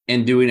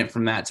 and doing it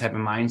from that type of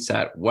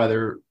mindset,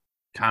 whether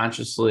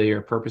consciously or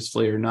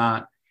purposefully or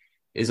not,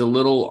 is a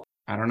little,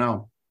 I don't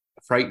know,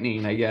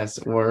 frightening, I guess,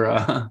 or,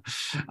 and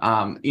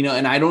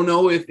I don't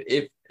know if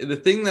the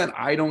thing that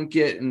I don't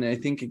get, and I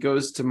think it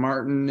goes to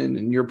Martin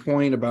and your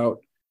point about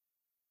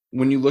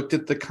when you looked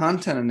at the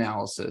content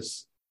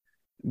analysis,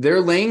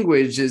 their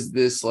language is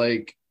this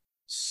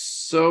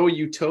so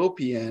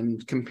utopian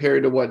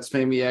compared to what's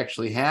maybe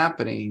actually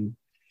happening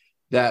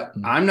that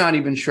I'm not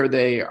even sure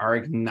they are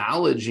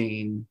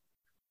acknowledging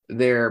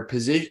their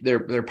position,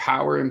 their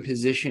power and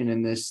position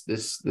in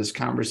this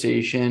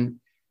conversation,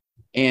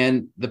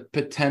 and the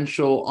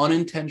potential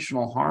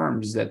unintentional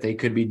harms that they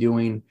could be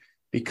doing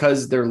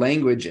because their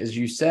language, as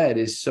you said,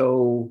 is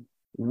so,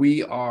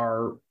 we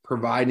are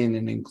providing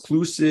an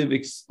inclusive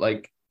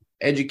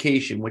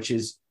education, which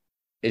is,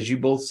 as you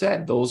both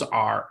said, those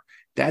are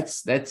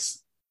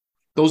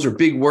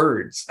big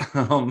words,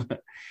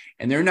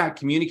 and they're not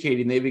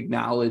communicating. They've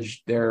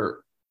acknowledged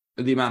the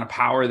amount of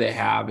power they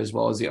have, as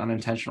well as the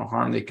unintentional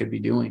harm they could be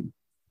doing.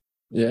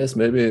 Yes,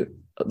 maybe.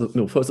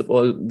 No, first of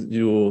all,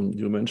 you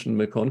mentioned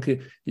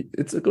McConkie.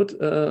 It's a good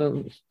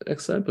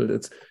example.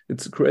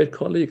 It's a great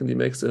colleague, and he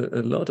makes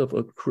a lot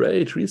of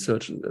great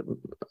research,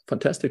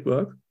 fantastic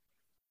work.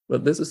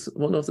 But this is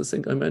one of the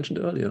things I mentioned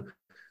earlier.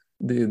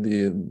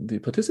 The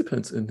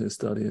participants in his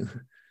study,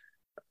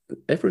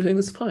 everything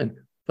is fine,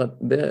 but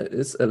there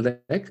is a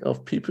lack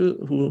of people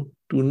who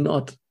do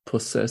not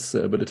possess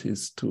the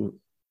abilities to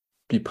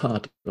be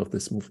part of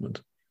this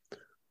movement.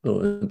 So,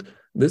 and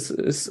this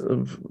is,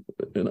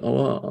 in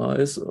our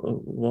eyes,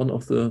 one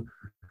of the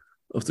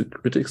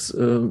critics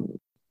who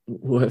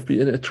have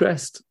been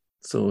addressed.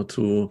 So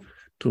to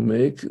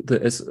make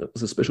the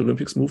Special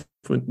Olympics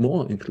movement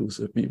more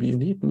inclusive. We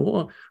need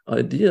more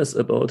ideas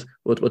about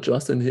what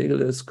Justin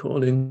Hegel is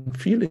calling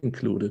feel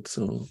included.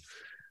 So,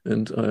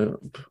 and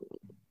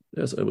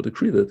yes, I would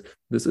agree that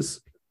this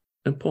is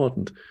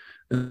important.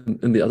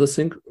 And the other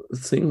thing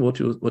what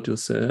you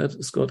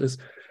said, Scott, is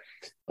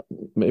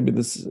maybe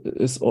this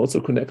is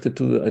also connected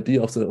to the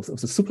idea of the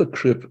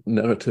supercrip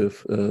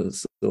narrative.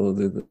 So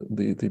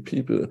the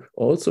people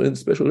also in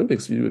Special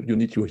Olympics, you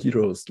need your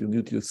heroes, you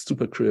need your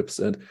supercrips,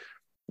 and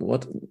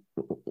what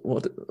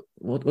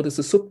is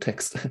the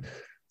subtext?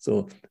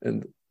 So,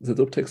 and the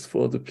subtext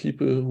for the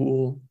people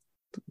who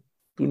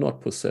do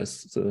not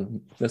possess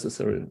the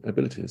necessary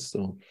abilities,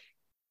 so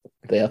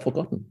they are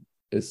forgotten,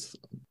 is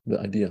the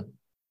idea.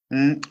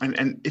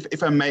 And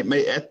if I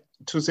may add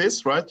to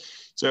this, right?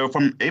 So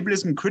from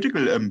ableism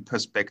critical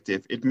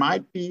perspective, it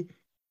might be,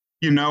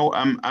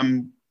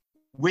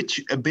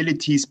 which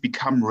abilities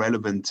become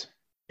relevant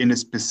in a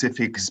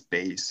specific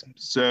space.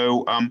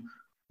 So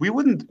we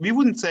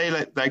wouldn't say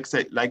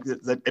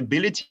that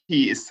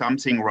ability is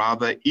something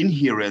rather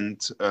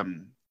inherent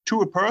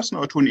to a person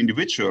or to an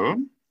individual,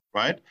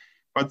 right?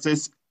 But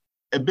this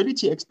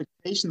ability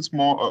expectations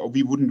more, or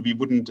we wouldn't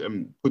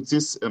put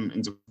this in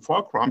the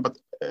foreground, but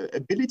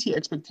ability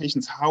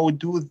expectations, how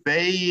do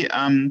they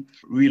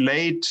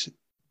relate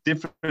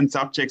different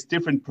subjects,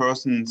 different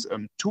persons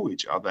to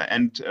each other?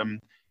 And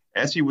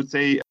as we would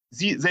say,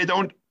 they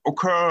don't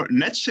occur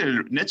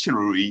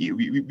naturally,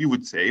 we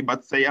would say,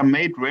 but they are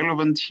made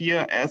relevant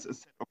here as a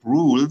set of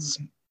rules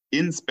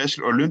in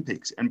Special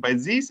Olympics. And by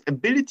these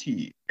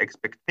ability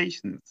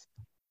expectations,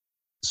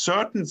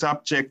 certain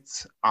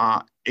subjects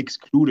are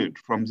excluded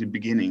from the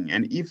beginning.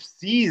 And if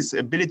these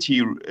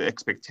ability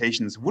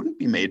expectations wouldn't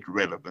be made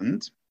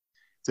relevant,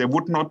 they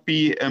would not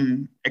be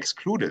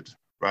excluded,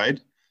 right?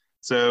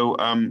 So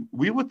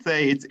we would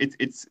say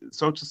it's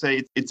so to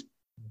say, it's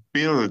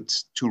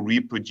built to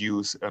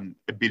reproduce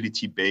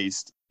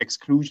ability-based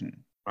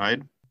exclusion,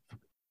 right?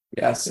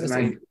 Yes,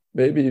 and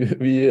maybe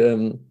we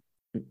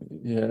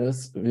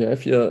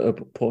have here a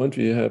point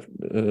we have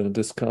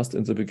discussed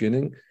in the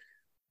beginning.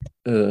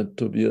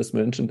 Tobias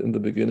mentioned in the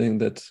beginning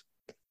that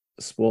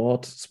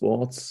sports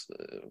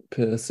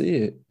per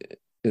se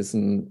is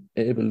an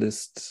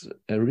ableist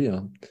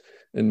area,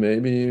 and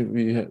maybe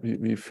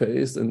we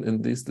face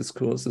in these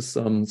discourses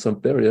some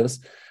barriers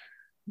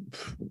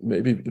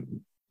maybe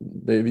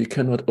we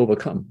cannot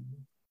overcome,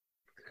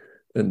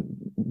 and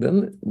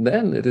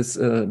then it is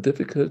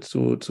difficult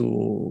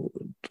to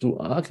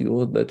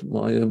argue that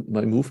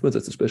my movement,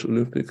 as a Special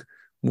Olympic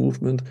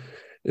movement,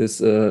 is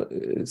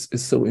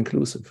so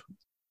inclusive.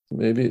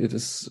 Maybe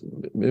it's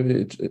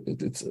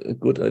a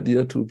good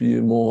idea to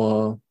be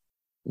more,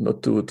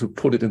 not to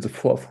put it in the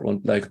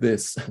forefront like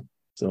this.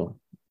 So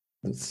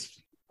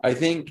I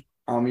think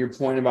your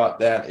point about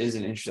that is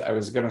an interesting. I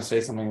was going to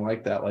say something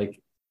like that,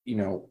 like,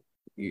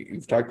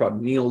 you've talked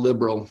about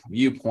neoliberal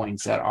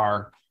viewpoints that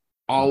are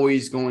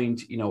always going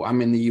to,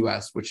 I'm in the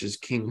US, which is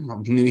king of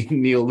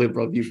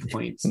neoliberal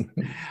viewpoints.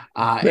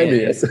 Maybe,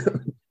 yes.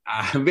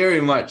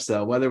 Very much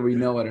so, whether we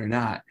know it or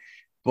not.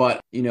 But,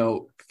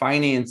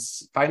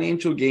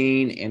 financial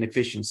gain and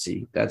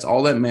efficiency, that's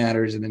all that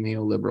matters in the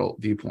neoliberal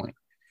viewpoint,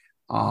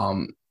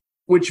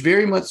 which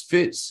very much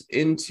fits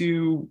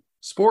into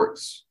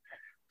sports,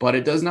 but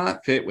it does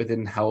not fit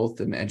within health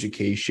and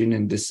education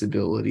and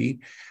disability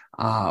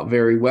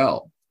very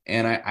well.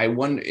 And I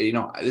wonder,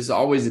 this is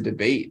always a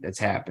debate that's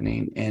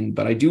happening.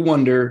 But I do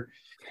wonder,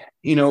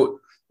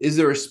 is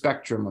there a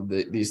spectrum of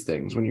these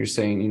things when you're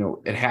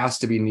saying, it has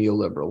to be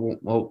neoliberal?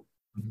 Well,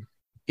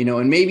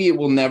 and maybe it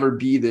will never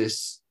be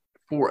this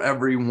for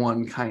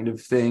everyone kind of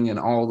thing and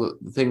all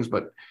the things,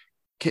 but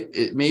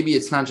maybe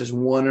it's not just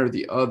one or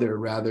the other,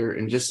 rather.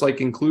 And just like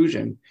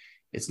inclusion,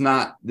 it's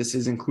not, this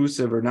is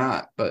inclusive or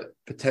not, but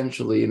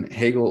potentially, and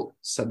Hegel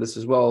said this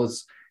as well,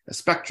 is a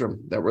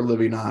spectrum that we're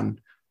living on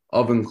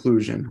of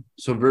inclusion.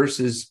 So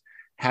versus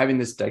having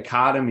this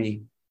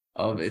dichotomy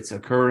of it's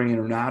occurring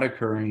or not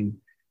occurring,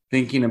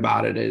 thinking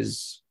about it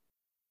as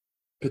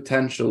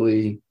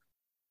potentially,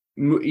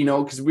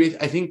 because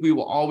I think we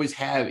will always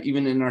have,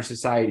 even in our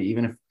society,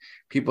 even if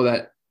people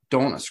that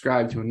don't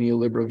ascribe to a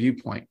neoliberal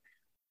viewpoint,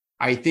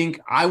 I think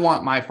I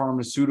want my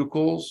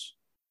pharmaceuticals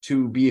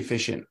to be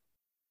efficient.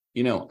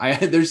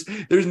 There's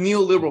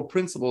neoliberal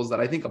principles that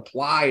I think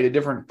apply to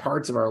different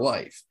parts of our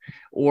life,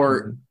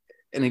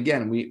 and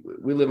again, we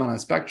live on a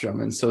spectrum,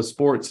 and so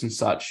sports and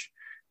such,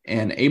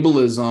 and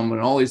ableism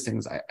and all these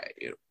things,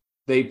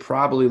 they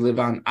probably live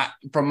on,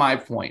 from my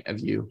point of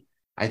view,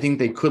 I think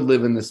they could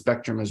live in the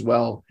spectrum as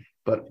well.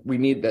 But we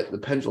need that the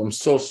pendulum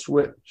so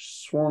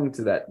swung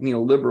to that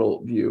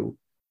neoliberal view.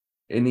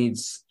 There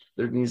needs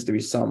to be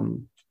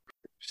some.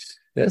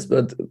 Yes,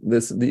 but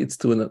this leads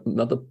to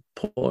another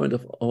point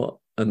of our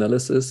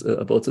analysis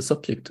about the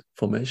subject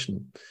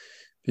formation,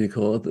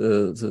 because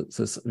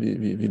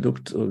we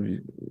looked, or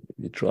we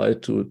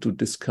tried to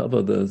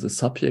discover the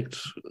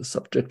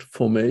subject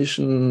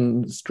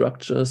formation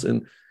structures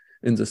in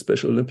the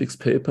Special Olympics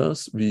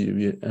papers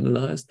we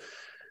analyzed,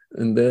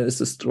 And there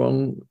is a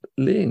strong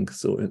link.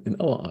 So in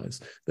our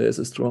eyes, there is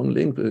a strong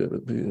link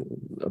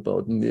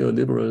about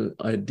neoliberal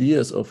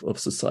ideas of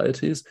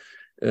societies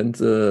and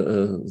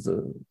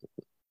the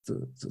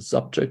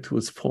subject who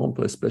is formed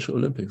by Special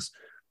Olympics,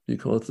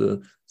 because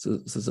the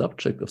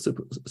subject of the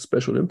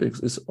Special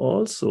Olympics is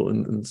also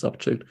a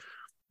subject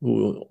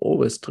who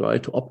always try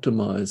to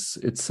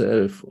optimize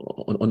itself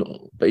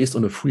based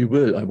on a free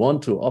will. I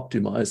want to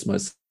optimize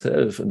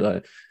myself,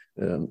 but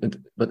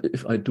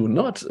if I do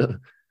not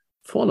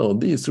follow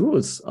these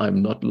rules,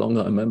 I'm not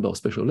longer a member of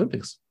Special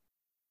Olympics.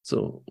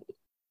 So,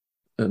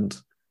 and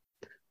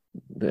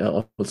there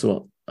are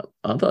also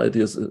other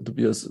ideas.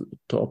 Tobias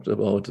talked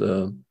about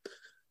the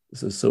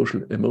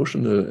social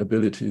emotional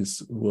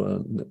abilities who are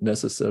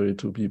necessary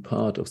to be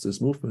part of this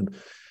movement.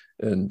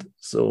 And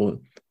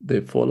so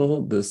they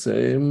follow the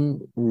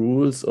same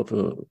rules of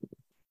a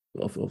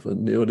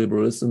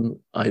neoliberalism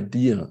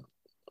idea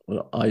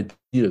or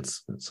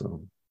ideals. And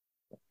so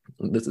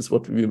and this is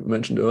what we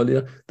mentioned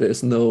earlier. There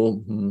is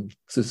no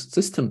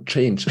system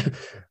change.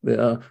 There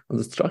are, on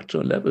the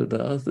structural level,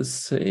 there are the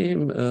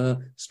same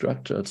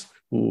structures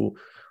who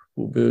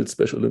build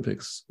Special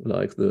Olympics,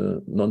 like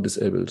the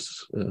non-disabled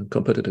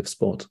competitive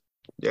sport.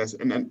 Yes,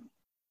 and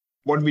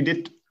what we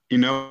did,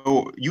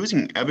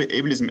 using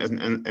ableism as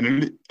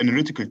an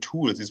analytical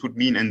tool, this would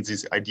mean, and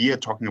this idea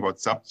talking about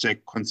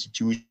subject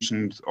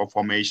constitutions or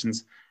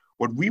formations,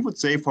 what we would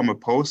say from a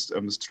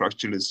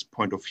post-structuralist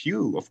point of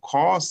view, of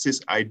course,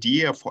 this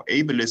idea for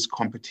ableist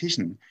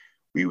competition,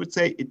 we would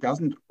say it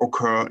doesn't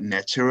occur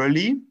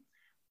naturally,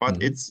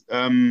 but it's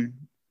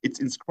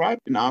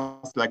inscribed in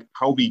us, like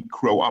how we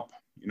grow up.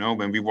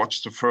 When we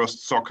watch the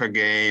first soccer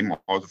game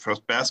or the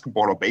first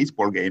basketball or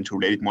baseball game, to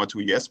relate it more to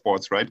US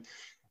sports, right?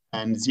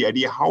 And the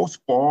idea how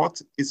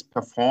sport is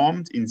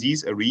performed in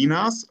these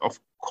arenas, of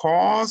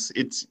course,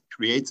 it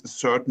creates a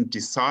certain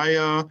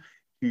desire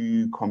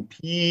to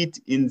compete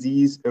in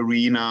these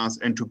arenas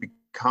and to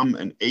become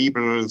an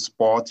able,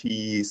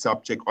 sporty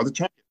subject or the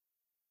champion,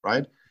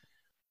 right?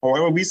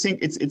 However, we think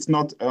it's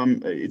not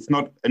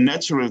a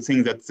natural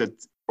thing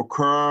that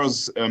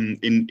occurs in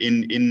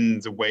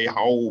the way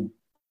how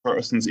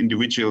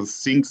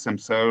individuals think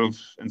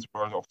themselves in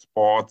terms of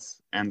sports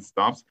and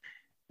stuff.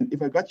 And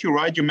if I got you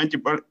right, you meant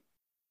it, but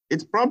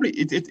it's probably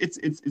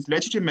it's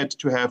legitimate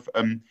to have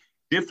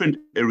different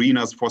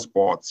arenas for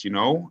sports,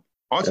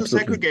 Also Absolutely.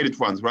 Segregated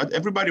ones, right?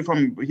 Everybody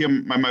from here,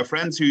 my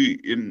friends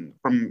from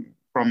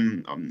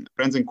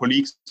friends and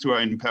colleagues who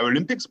are in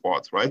Paralympic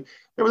sports, right?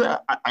 They were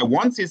I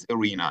want this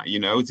arena,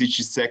 which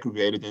is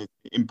segregated and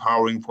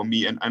empowering for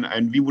me,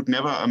 and we would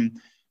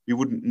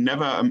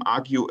never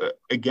argue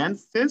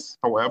against this.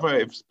 However,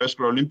 if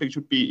Special Olympics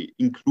should be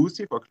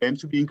inclusive or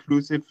claims to be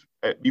inclusive,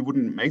 we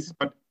wouldn't make this.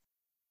 But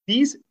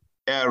these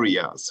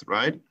areas,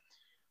 right,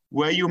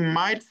 where you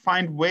might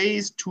find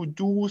ways to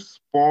do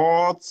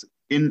sports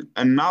in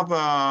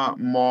another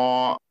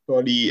more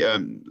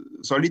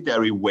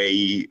solitary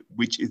way,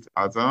 which is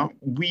other,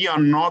 we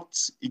are not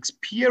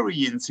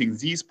experiencing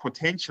these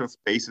potential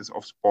spaces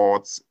of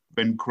sports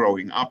when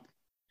growing up.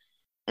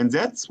 And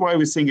that's why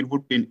we think it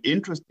would be an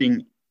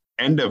interesting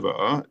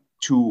endeavor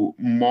to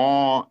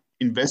more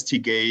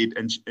investigate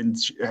and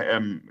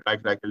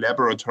like a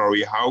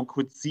laboratory, how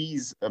could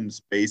these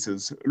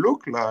spaces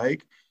look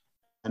like,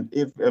 and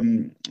if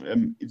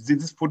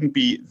this wouldn't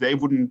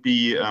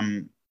be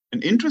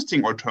an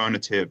interesting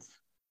alternative,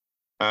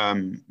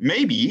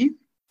 maybe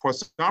for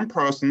some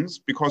persons,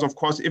 because of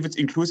course if it's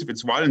inclusive,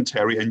 it's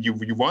voluntary, and you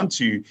want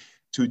to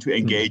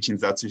engage in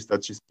such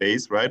a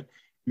space, right?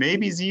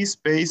 Maybe these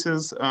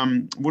spaces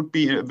would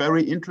be a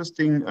very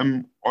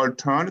interesting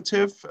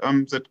alternative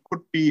that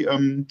could be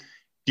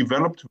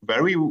developed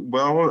very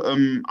well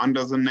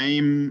under the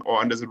name or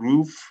under the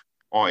roof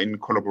or in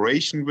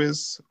collaboration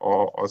with,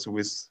 or also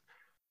with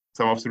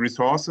some of the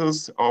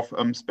resources of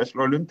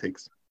Special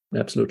Olympics.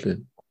 Absolutely.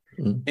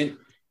 And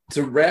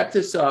to wrap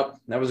this up,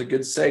 that was a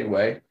good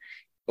segue.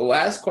 The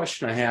last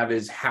question I have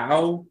is,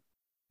 how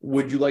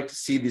would you like to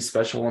see the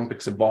Special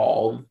Olympics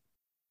evolve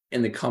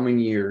in the coming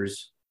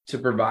years to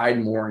provide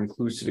more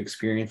inclusive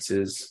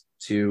experiences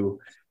to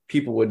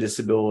people with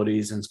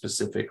disabilities and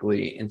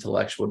specifically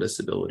intellectual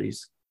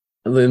disabilities?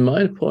 And in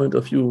my point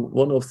of view,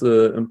 one of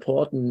the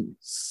important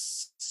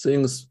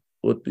things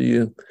would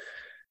be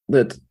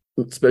that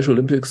Special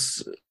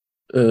Olympics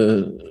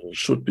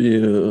should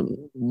be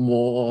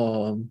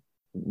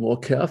more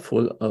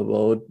careful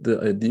about the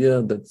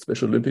idea that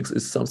Special Olympics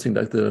is something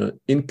like the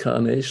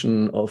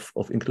incarnation of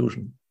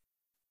inclusion.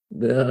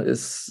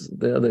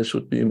 They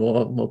should be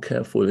more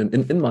careful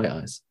in my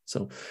eyes.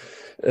 So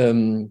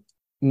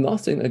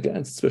nothing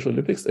against Special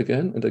Olympics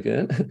again and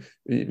again.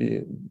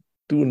 we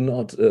do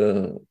not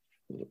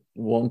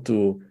want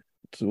to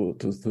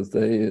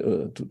say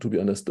to be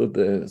understood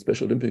that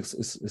Special Olympics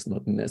is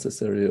not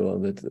necessary or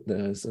that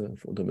there is a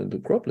fundamental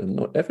problem.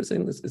 No,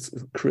 everything is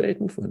a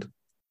great movement.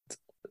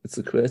 It's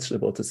a question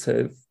about the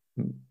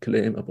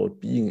self-claim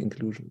about being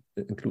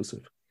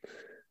inclusive.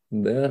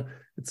 And there,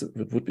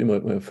 it would be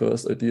my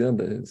first idea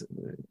that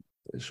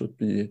they should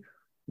be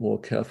more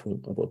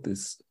careful about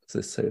these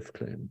this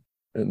self-claim.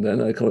 And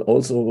then I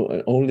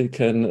only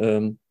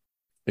can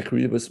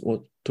agree with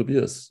what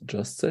Tobias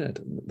just said.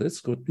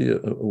 This could be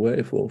a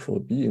way for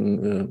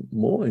being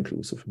more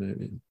inclusive,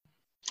 maybe.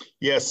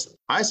 Yes,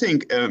 I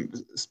think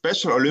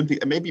Special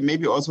Olympic,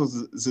 maybe also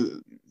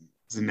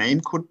the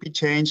name could be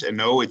changed. I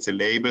know it's a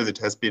label that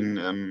has been,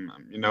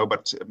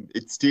 but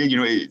it's still,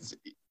 it's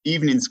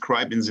even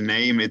inscribed in the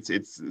name.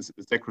 It's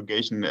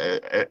segregation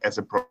as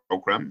a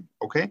program,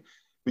 okay,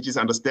 which is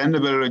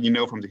understandable,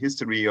 from the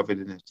history of it,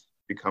 and it's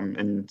become,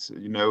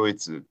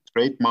 it's a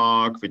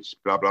trademark, which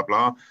blah blah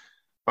blah.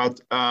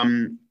 But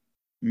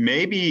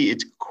maybe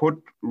it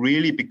could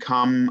really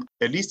become,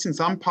 at least in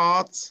some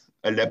parts,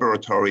 a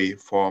laboratory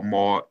for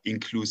more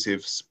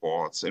inclusive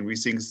sports. And we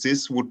think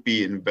this would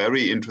be a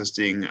very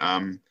interesting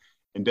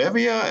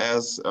endeavor,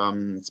 as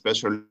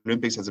Special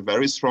Olympics has a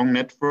very strong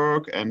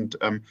network, and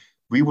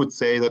we would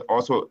say that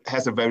also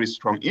has a very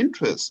strong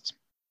interest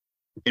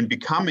in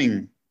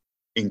becoming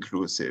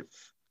inclusive.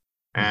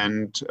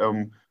 And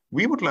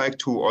we would like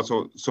to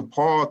also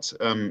support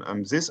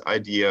this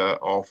idea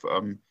of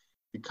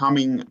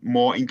becoming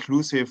more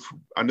inclusive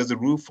under the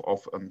roof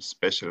of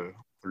Special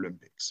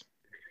Olympics.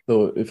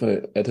 So if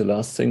I add a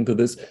last thing to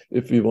this,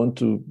 if we want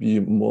to be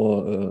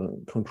more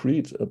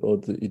concrete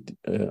about the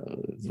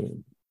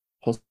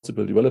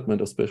possible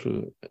development of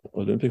Special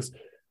Olympics,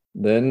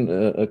 then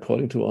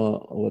according to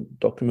our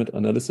document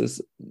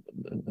analysis,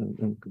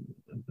 an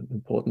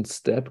important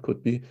step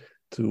could be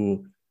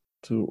to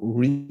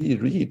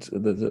reread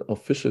the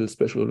official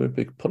Special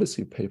Olympic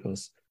policy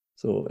papers.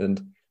 So,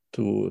 and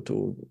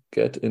to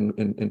get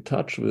in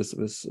touch with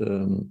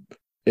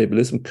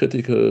ableism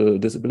critical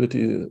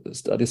disability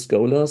study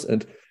scholars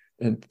and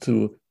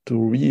to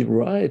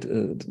rewrite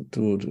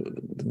to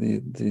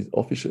the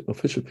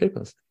official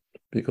papers,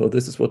 because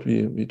this is what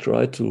we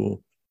try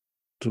to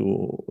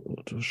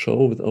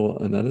show with our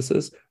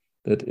analysis,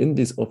 that in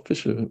these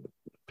official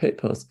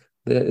papers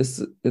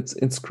it's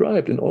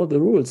inscribed in all the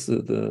rules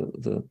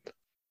the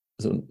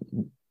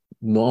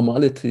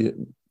normality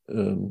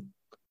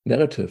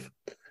narrative.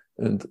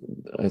 And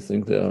I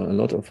think there are a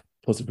lot of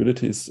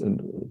possibilities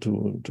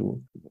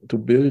to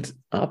build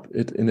up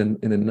it in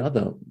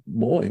another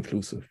more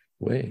inclusive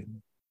way.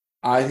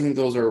 I think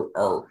those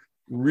are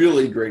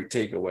really great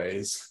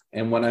takeaways.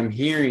 And what I'm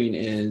hearing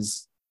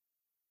is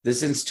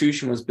this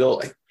institution was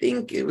built, I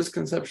think it was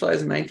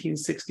conceptualized in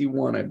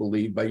 1961, I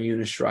believe, by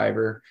Eunice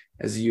Shriver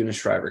as the Eunice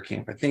Shriver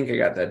Camp. I think I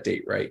got that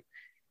date right.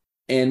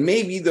 And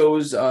maybe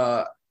those,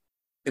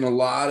 in a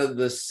lot of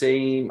the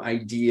same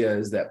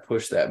ideas that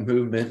push that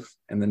movement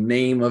and the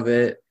name of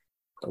it,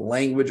 the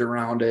language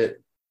around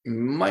it,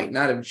 might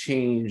not have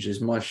changed as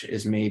much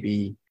as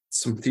maybe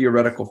some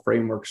theoretical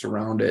frameworks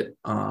around it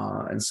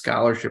and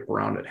scholarship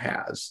around it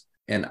has.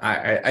 And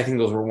I think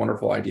those were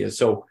wonderful ideas.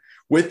 So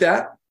with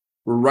that,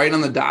 we're right on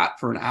the dot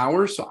for an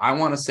hour. So I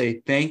want to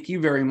say thank you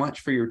very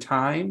much for your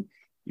time,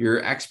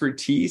 your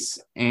expertise,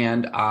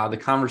 and the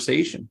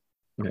conversation.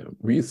 Yeah,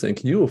 we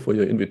thank you for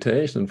your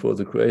invitation and for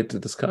the great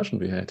discussion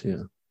we had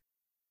here.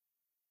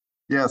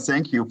 Yeah,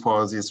 thank you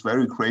for this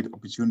very great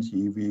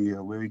opportunity. We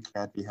are very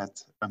glad we had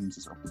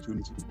this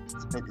opportunity to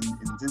participate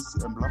in this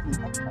lovely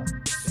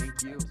podcast.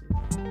 Thank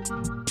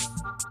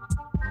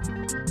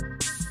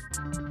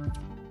you.